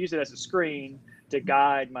tests. So I use it as a screen to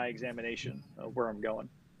guide my examination of where I'm going.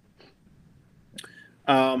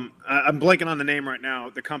 I'm blanking on the name right now,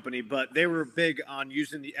 the company, but they were big on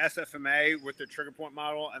using the SFMA with their trigger point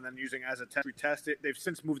model and then using as a test. They've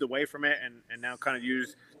since moved away from it and now kind of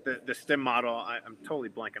use the STIM model. I'm totally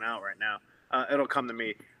blanking out right now. It'll come to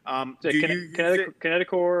me. Kineticore?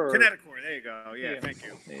 Kineticore, there you go. Yeah, thank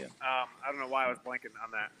you. Yeah. I don't know why I was blanking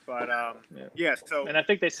on that, but yeah. So, and I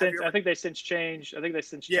think they since changed.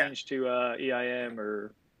 Changed to EIM,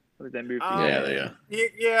 or I think they moved.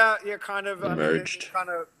 Yeah, kind of. Merged.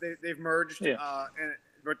 They've merged. Yeah.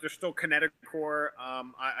 But they're still Kineticore.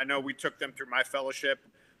 I know we took them through my fellowship.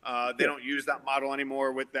 They don't use that model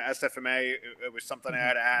anymore with the SFMA. It was something I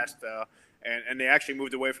had asked. And they actually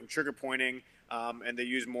moved away from trigger pointing, and they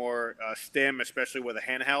use more STIM, especially with a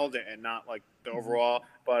handheld and not like the overall.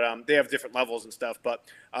 But they have different levels and stuff. But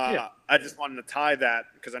I just wanted to tie that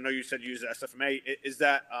because I know you said you use the SFMA. Is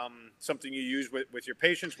that something you use with your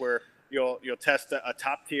patients where you'll test a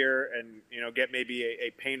top tier and get maybe a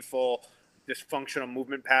painful dysfunctional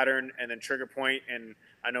movement pattern and then trigger point? And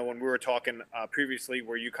I know when we were talking previously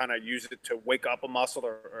where you kind of use it to wake up a muscle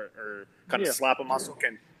or kind of slap a muscle,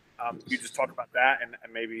 can you just talk about that and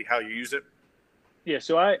maybe how you use it? Yeah,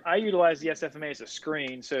 so I utilize the SFMA as a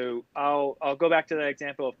screen. So I'll go back to that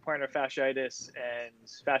example of plantar fasciitis and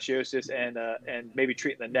fasciosis and maybe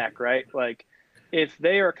treating the neck, right? Like if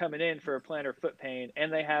they are coming in for a plantar foot pain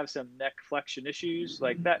and they have some neck flexion issues,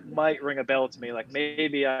 like that might ring a bell to me. Like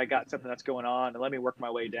maybe I got something that's going on and let me work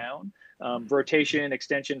my way down. Rotation,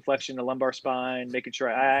 extension, flexion, the lumbar spine, making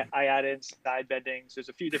sure I add in side bendings. There's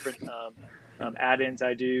a few different add-ins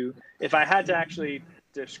I do. If I had to actually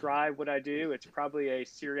describe what I do, it's probably a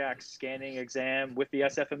Cyriax scanning exam with the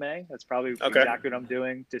SFMA. That's probably exactly what I'm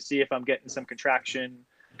doing to see if I'm getting some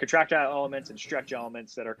contractile elements and stretch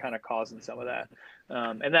elements that are kind of causing some of that.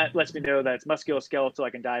 And that lets me know that it's musculoskeletal.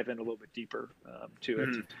 I can dive in a little bit deeper to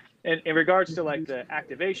it. And in regards to like the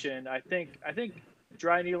activation, I think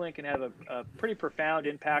dry needling can have a pretty profound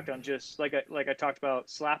impact on just like I talked about,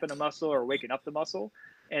 slapping a muscle or waking up the muscle,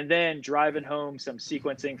 and then driving home some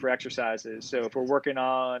sequencing for exercises. So if we're working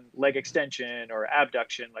on leg extension or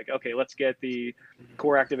abduction, like, okay, let's get the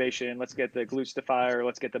core activation, let's get the glutes to fire,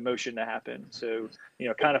 let's get the motion to happen. So,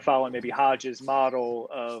 kind of following maybe Hodge's model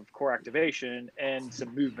of core activation and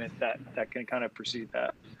some movement that can kind of precede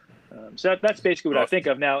that. So that's basically what I think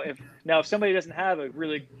of. Now, if somebody doesn't have a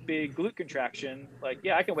really big glute contraction, like,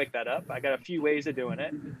 I can wake that up. I got a few ways of doing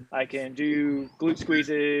it. I can do glute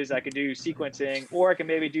squeezes, I can do sequencing, or I can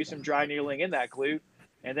maybe do some dry needling in that glute,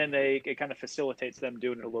 and then it kind of facilitates them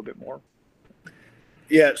doing it a little bit more.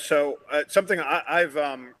 Yeah. So something I've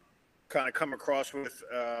kind of come across with,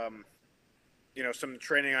 some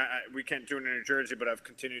training. We can't do it in New Jersey, but I've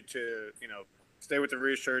continued to, stay with the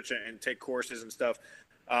research and take courses and stuff.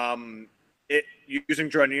 Using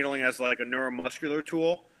dry needling as like a neuromuscular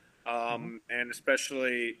tool, and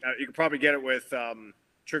especially you can probably get it with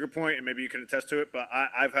trigger point, and maybe you can attest to it. But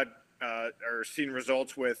I've had or seen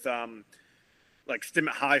results with like stim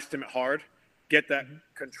it high, stim it hard, get that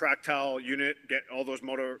contractile unit, get all those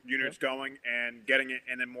motor units going, and getting it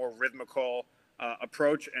in a more rhythmical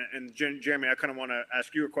approach. And Jeremy, I kind of want to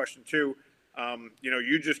ask you a question too.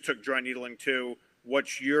 You just took dry needling too.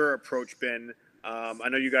 What's your approach been? I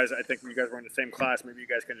know you guys, I think you guys were in the same class. Maybe you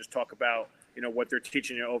guys can just talk about, what they're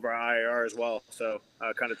teaching you over IAR as well. So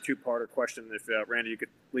kind of two-parter question. If Randy, you could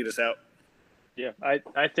lead us out. Yeah,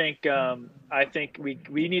 I think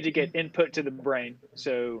we need to get input to the brain.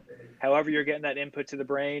 So however you're getting that input to the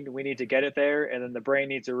brain, we need to get it there. And then the brain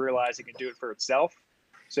needs to realize it can do it for itself.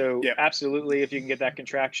 So absolutely, if you can get that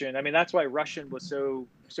contraction, I mean, that's why Russian was so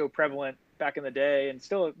prevalent back in the day, and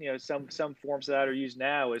still, some forms of that are used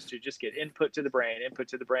now, is to just get input to the brain.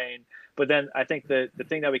 But then I think the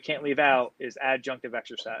thing that we can't leave out is adjunctive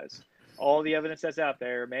exercise. All the evidence that's out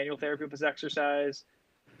there: manual therapy plus exercise,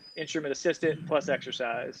 instrument assisted plus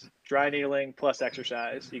exercise, dry needling plus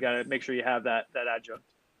exercise. You got to make sure you have that adjunct.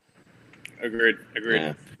 Agreed.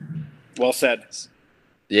 Yeah. Well said.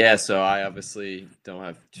 Yeah, so I obviously don't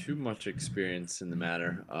have too much experience in the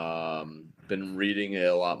matter. Been reading it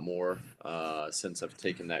a lot more since I've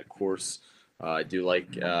taken that course. I do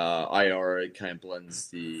like IR. It kind of blends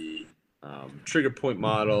the trigger point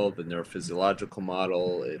model, the neurophysiological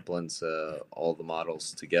model. It blends all the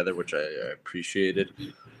models together, which I appreciated.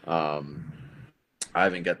 I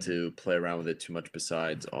haven't got to play around with it too much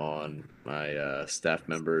besides on my staff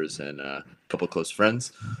members and a couple of close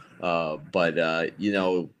friends. But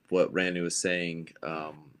what Randy was saying,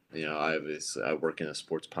 I work in a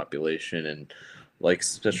sports population, and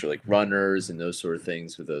especially like runners and those sort of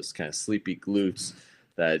things with those kind of sleepy glutes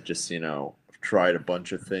that just, tried a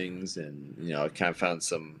bunch of things, and, I kind of found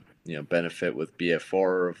some, benefit with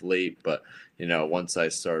BFR of late. But, once I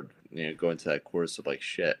started go into that course of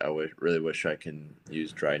shit, I really wish I can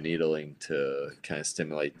use dry needling to kind of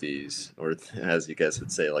stimulate these, or as you guys would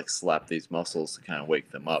say, slap these muscles to kind of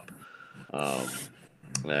wake them up.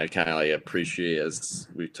 And I kind of appreciate, as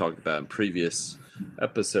we've talked about in previous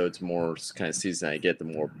episodes, more kind of season I get, the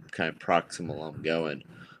more kind of proximal I'm going.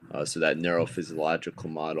 So that neurophysiological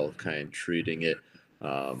model, kind of treating it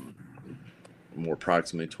more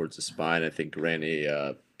proximally towards the spine. I think Randy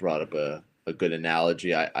brought up a good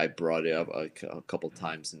analogy. I brought it up a couple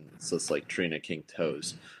times, and it's just like treating a king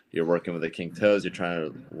toes. You're working with a king toes, you're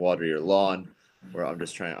trying to water your lawn, or I'm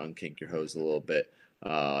just trying to unkink your hose a little bit.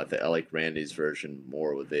 I like Randy's version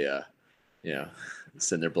more with the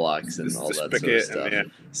cinder blocks and all that sort of stuff.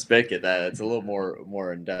 Spigot, that's a little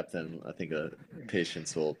more in depth, and I think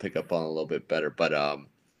patients will pick up on a little bit better. But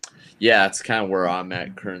yeah, it's kind of where I'm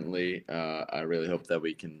at currently. I really hope that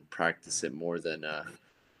we can practice it more than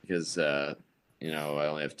because I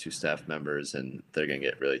only have 2 staff members, and they're gonna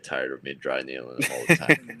get really tired of me dry needling them all the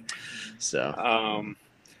time. So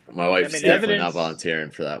my wife's definitely not volunteering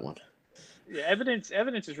for that one. Yeah, evidence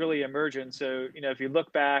is really emergent. So if you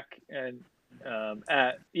look back and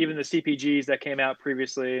at even the CPGs that came out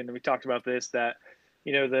previously, and we talked about this, that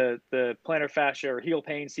the plantar fascia or heel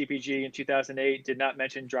pain CPG in 2008 did not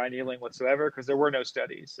mention dry needling whatsoever because there were no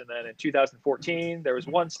studies. And then in 2014 there was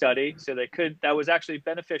one study, so that was actually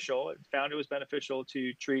beneficial. It found it was beneficial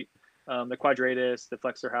to treat the quadratus, the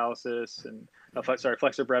flexor hallucis, and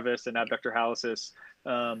flexor brevis and abductor hallucis.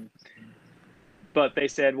 But they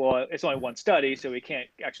said, well, it's only one study, so we can't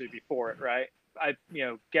actually be for it, right? I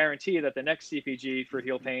guarantee that the next CPG for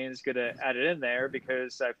heel pain is going to add it in there,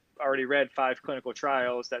 because I've already read 5 clinical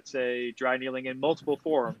trials that say dry needling in multiple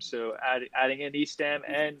forms, so adding in E-stem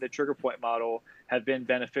and the trigger point model, have been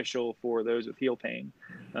beneficial for those with heel pain.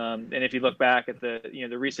 And if you look back at the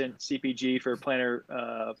recent CPG for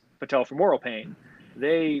plantar patellofemoral pain,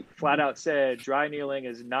 they flat out said dry needling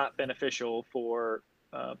is not beneficial for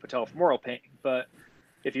patellofemoral pain. But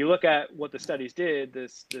if you look at what the studies did,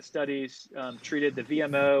 the studies treated the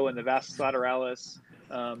VMO and the vastus lateralis.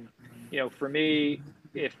 For me,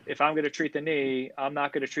 if I'm going to treat the knee, I'm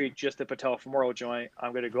not going to treat just the patellofemoral joint.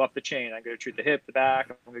 I'm going to go up the chain. I'm going to treat the hip, the back.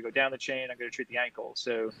 I'm going to go down the chain. I'm going to treat the ankle.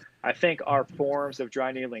 So I think our forms of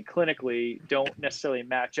dry needling clinically don't necessarily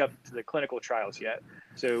match up to the clinical trials yet.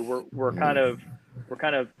 So we're kind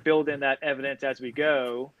of building that evidence as we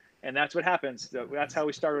go. And that's what happens. That's how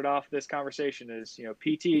we started off this conversation, is,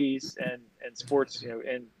 PTs and sports,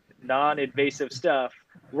 and non-invasive stuff.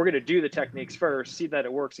 We're going to do the techniques first, see that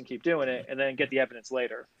it works and keep doing it, and then get the evidence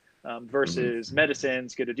later. Versus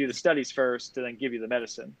medicine's going to do the studies first to then give you the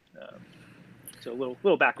medicine. So a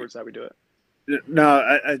little backwards how we do it. No,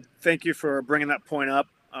 I thank you for bringing that point up.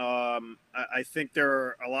 I think there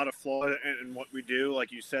are a lot of flaws in what we do.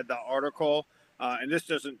 Like you said, the article, and this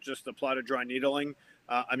doesn't just apply to dry needling.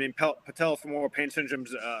 Patellofemoral pain syndrome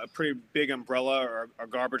is a pretty big umbrella or a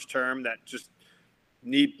garbage term that just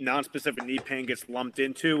non-specific knee pain gets lumped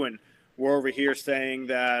into. And we're over here saying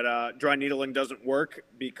that dry needling doesn't work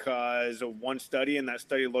because of one study, and that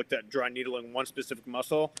study looked at dry needling one specific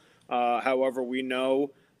muscle. However, we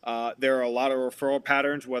know there are a lot of referral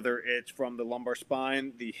patterns, whether it's from the lumbar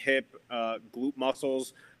spine, the hip, glute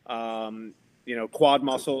muscles, quad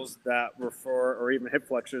muscles that refer, or even hip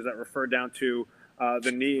flexors that refer down to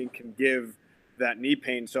the knee and can give that knee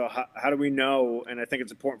pain. So how do we know? And I think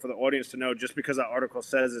it's important for the audience to know, just because that article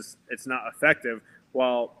says it's not effective,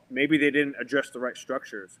 well, maybe they didn't address the right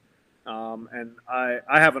structures. And I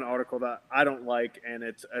have an article that I don't like, and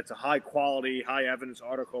it's a high quality, high evidence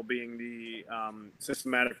article, being the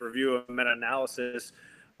systematic review of meta-analysis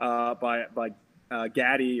by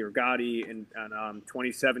Gaddy in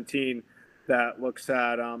 2017 that looks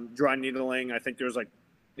at dry needling. I think there's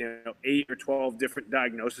 8 or 12 different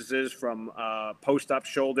diagnoses, from post-op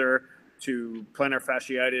shoulder to plantar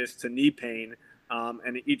fasciitis to knee pain.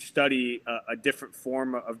 And in each study, a different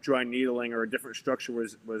form of dry needling or a different structure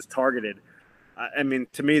was targeted. I mean,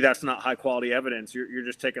 to me, that's not high quality evidence. You're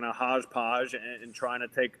just taking a hodgepodge and trying to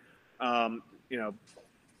take,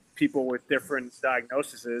 people with different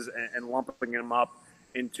diagnoses and lumping them up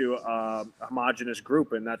into a homogenous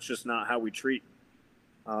group, and that's just not how we treat.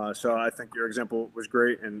 So I think your example was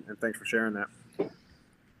great, and thanks for sharing that.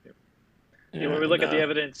 When we look at the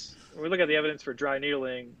evidence, for dry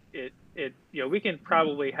needling, we can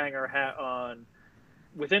probably hang our hat on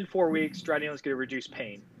within 4 weeks, dry needling is going to reduce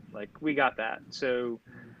pain. Like, we got that. So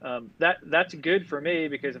that's good for me,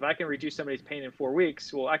 because if I can reduce somebody's pain in 4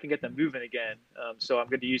 weeks, well, I can get them moving again. So I'm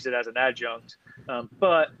going to use it as an adjunct.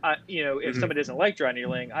 But if somebody doesn't like dry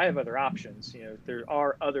needling, I have other options. There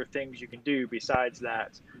are other things you can do besides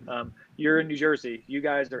that. You're in New Jersey. You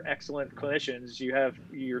guys are excellent clinicians.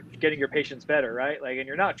 You're getting your patients better, right? And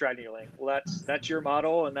you're not dry needling. Well, that's your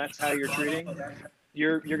model, and that's how you're treating.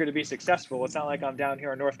 You're going to be successful. It's not like I'm down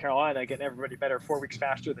here in North Carolina getting everybody better 4 weeks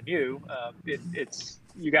faster than you. It's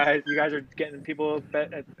you guys are getting people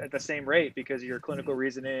at the same rate because of your clinical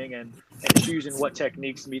reasoning and choosing what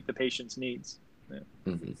techniques meet the patient's needs. Yeah.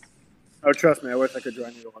 Mm-hmm. Oh, trust me, I wish I could dry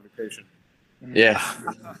needle on vacation. Yeah.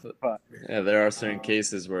 Yeah, there are certain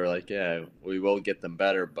cases where we will get them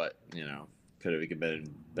better, but could have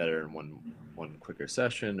been better in one quicker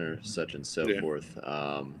session or such and so forth.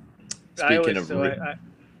 Speaking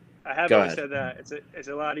I have always said that it's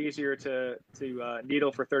a lot easier to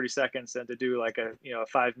needle for 30 seconds than to do a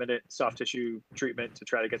 5-minute soft tissue treatment to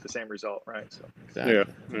try to get the same result, right? So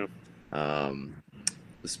exactly. Yeah.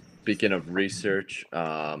 Speaking of research,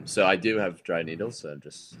 so I do have dry needles, so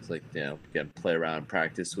just play around and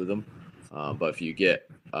practice with them. But if you get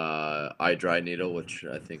iDry needle, which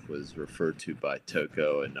I think was referred to by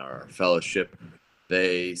Toko in our fellowship,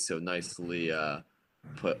 they so nicely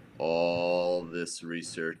put all this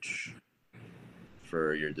research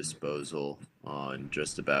for your disposal on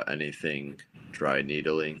just about anything dry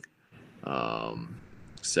needling.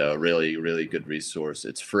 So really, really good resource.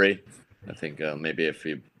 It's free. I think maybe if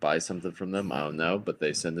you buy something from them, I don't know, but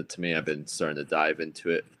they send it to me. I've been starting to dive into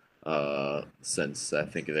it since I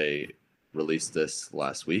think they released this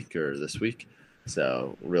last week or this week.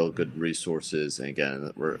 So real good resources. And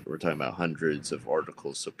again, we're talking about hundreds of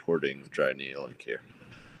articles supporting dry needling here.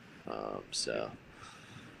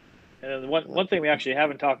 And one thing we actually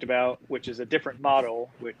haven't talked about, which is a different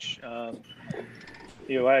model, which I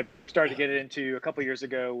started to get into a couple years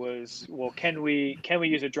ago, was, well, can we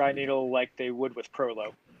use a dry needle like they would with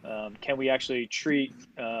Prolo? Can we actually treat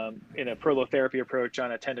in a prolotherapy approach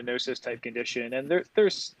on a tendinosis type condition? And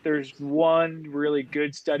there's one really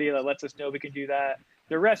good study that lets us know we can do that.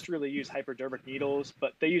 The rest really use hypodermic needles,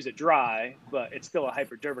 but they use it dry, but it's still a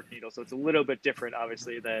hypodermic needle. So it's a little bit different,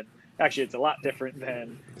 obviously, it's a lot different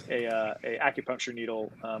than a acupuncture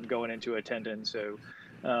needle going into a tendon. So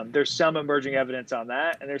there's some emerging evidence on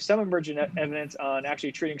that, and there's some emerging evidence on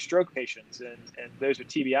actually treating stroke patients and those with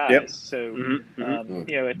TBIs. Yep. So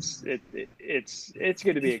it's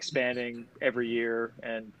going to be expanding every year,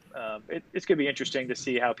 and it's going to be interesting to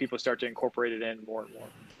see how people start to incorporate it in more and more.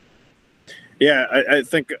 Yeah, I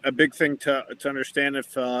think a big thing to understand,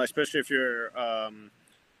 especially if you're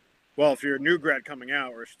if you're a new grad coming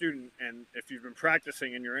out or a student, and if you've been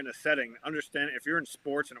practicing and you're in a setting, understand if you're in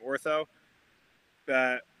sports and ortho,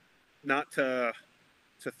 that not to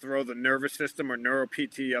throw the nervous system or neuro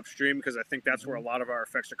PT upstream, because I think that's where a lot of our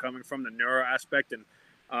effects are coming from, the neuro aspect. And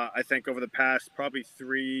I think over the past probably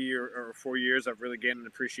 3 or 4 years, I've really gained an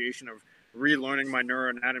appreciation of relearning my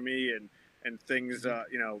neuroanatomy and things,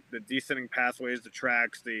 the descending pathways, the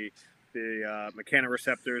tracks, the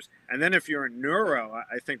mechanoreceptors. And then if you're in neuro,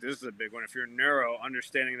 I think this is a big one. If you're in neuro,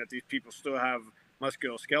 understanding that these people still have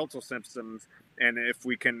musculoskeletal symptoms, and if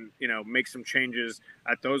we can, make some changes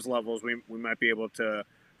at those levels, we might be able to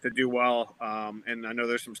do well. And I know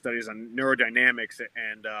there's some studies on neurodynamics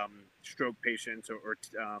and stroke patients or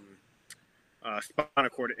spinal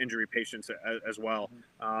cord injury patients as well.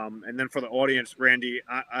 And then for the audience, Randy,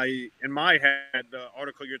 I in my head, the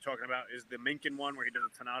article you're talking about is the Minkin one, where he does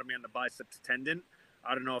a tenotomy on the biceps tendon.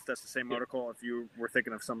 I don't know if that's the same article. If you were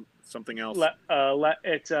thinking of something else,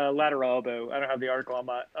 it's lateral elbow. I don't have the article on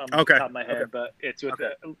okay. the top of my head, but it's with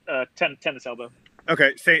tennis elbow.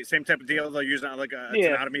 Okay, same type of deal. They're using like it's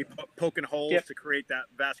anatomy, poking holes to create that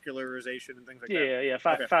vascularization and things like that. Yeah.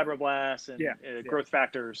 Fibroblasts and growth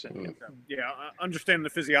factors. And, understanding the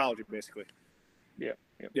physiology, basically. Yeah.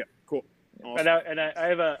 Cool. Awesome. And I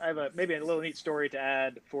have a maybe a little neat story to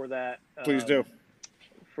add for that. Please do.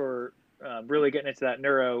 For really getting into that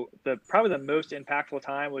neuro, probably the most impactful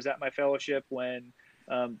time was at my fellowship when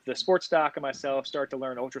the sports doc and myself started to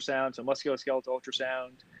learn ultrasound, so musculoskeletal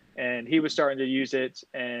ultrasound, and he was starting to use it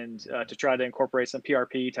and to try to incorporate some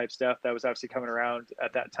PRP type stuff that was obviously coming around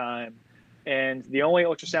at that time. And the only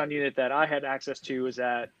ultrasound unit that I had access to was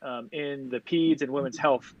in the Peds and Women's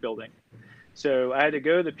Health building. So I had to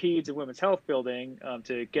go to the Peds and Women's Health building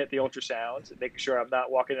to get the ultrasounds, making sure I'm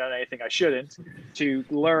not walking on anything I shouldn't, to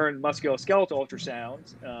learn musculoskeletal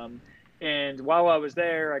ultrasound. And while I was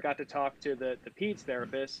there, I got to talk to the Peds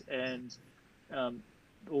therapist, and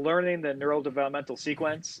learning the neurodevelopmental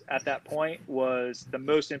sequence at that point was the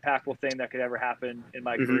most impactful thing that could ever happen in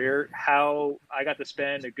my career. How I got to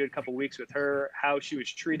spend a good couple weeks with her, how she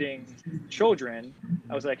was treating children.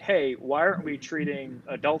 I was like, hey, why aren't we treating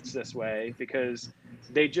adults this way? Because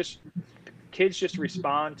kids just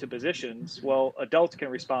respond to positions. Well, adults can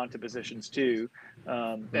respond to positions too.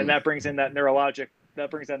 And that brings in that neurologic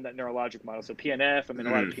model. So PNF, a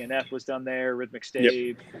lot of PNF was done there, rhythmic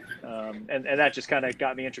stave. And that just kind of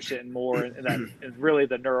got me interested in more in that, and really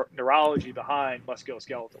the neurology behind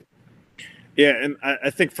musculoskeletal. Yeah. And I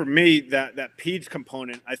think for me, that PEDS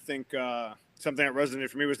component, I think something that resonated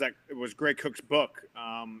for me was that it was Greg Cook's book.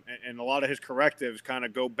 And a lot of his correctives kind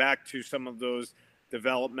of go back to some of those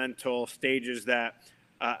developmental stages that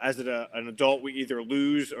as an adult, we either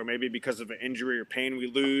lose, or maybe because of an injury or pain, we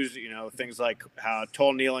lose, things like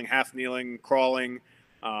tall kneeling, half kneeling, crawling,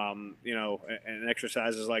 and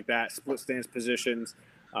exercises like that, split stance positions.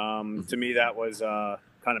 To me, that was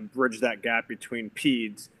kind of bridged that gap between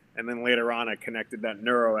PEDS. And then later on, I connected that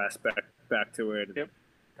neuro aspect back to it. And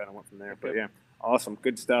kind of went from there. But awesome.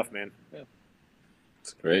 Good stuff, man. Yeah.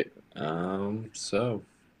 That's great. So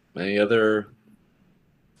any other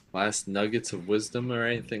last nuggets of wisdom or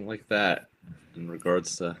anything like that in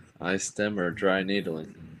regards to iStem or dry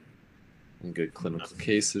needling? Any good clinical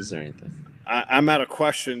cases or anything? I'm out of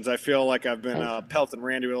questions. I feel like I've been pelting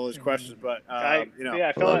Randy with all these questions, but I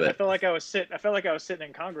felt like I was sitting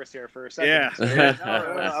in Congress here for a second. Yeah,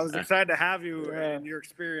 I was excited to have you and your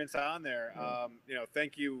experience on there.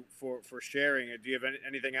 Thank you for sharing it. Do you have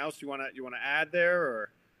anything else you want to add there, or?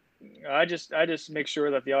 I just make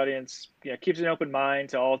sure that the audience keeps an open mind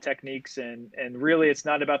to all techniques, and really it's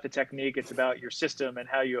not about the technique, it's about your system and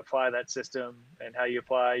how you apply that system and how you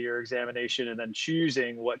apply your examination, and then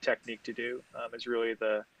choosing what technique to do is really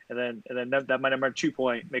and then that my number 2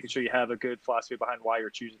 point, making sure you have a good philosophy behind why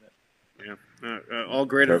you're choosing it. All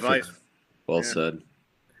great advice. Well said.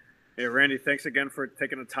 Hey, Randy, thanks again for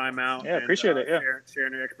taking the time out. Yeah, appreciate it.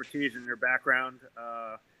 Sharing your expertise and your background.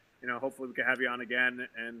 Hopefully we can have you on again,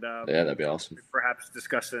 and that'd be awesome. Perhaps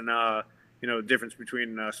discussing the difference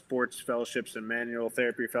between sports fellowships and manual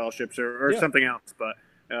therapy fellowships, or something else.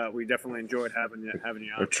 But we definitely enjoyed having you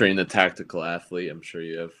on. Or train the tactical athlete. I'm sure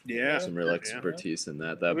you have some real expertise in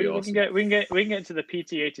that. That'd be awesome. We can get into the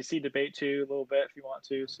PT-ATC debate too a little bit if you want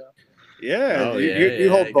to. So you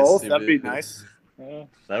hold both. That'd be nice.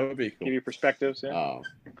 That would be cool. Give you perspectives. That'd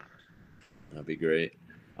be great.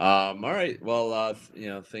 All right. Well,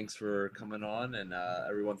 thanks for coming on, and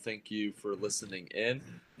everyone, thank you for listening in.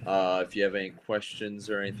 If you have any questions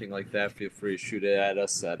or anything like that, feel free to shoot it at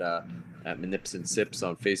us at Manips and Sips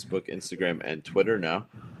on Facebook, Instagram, and Twitter now.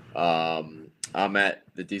 I'm at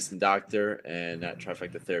The Decent Doctor and at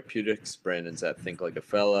Trifecta Therapeutics. Brandon's at Think Like a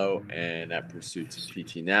Fellow and at Pursuits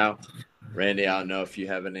PT Now. Randy, I don't know if you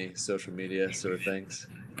have any social media sort of things.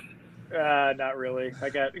 Not really. I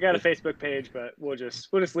got a Facebook page, but we'll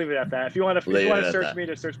just leave it at that. If you want to search me,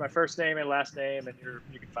 to search my first name and last name, and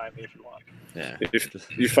you can find me if you want. Yeah. If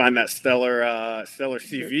you find that stellar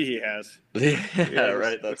CV he has. Yeah,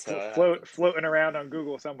 right. That's floating around on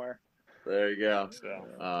Google somewhere. There you go.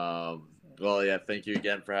 So. Thank you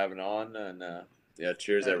again for having on, and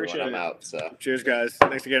cheers everyone. I'm out. So cheers, guys.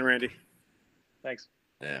 Thanks again, Randy. Thanks.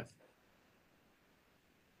 Yeah.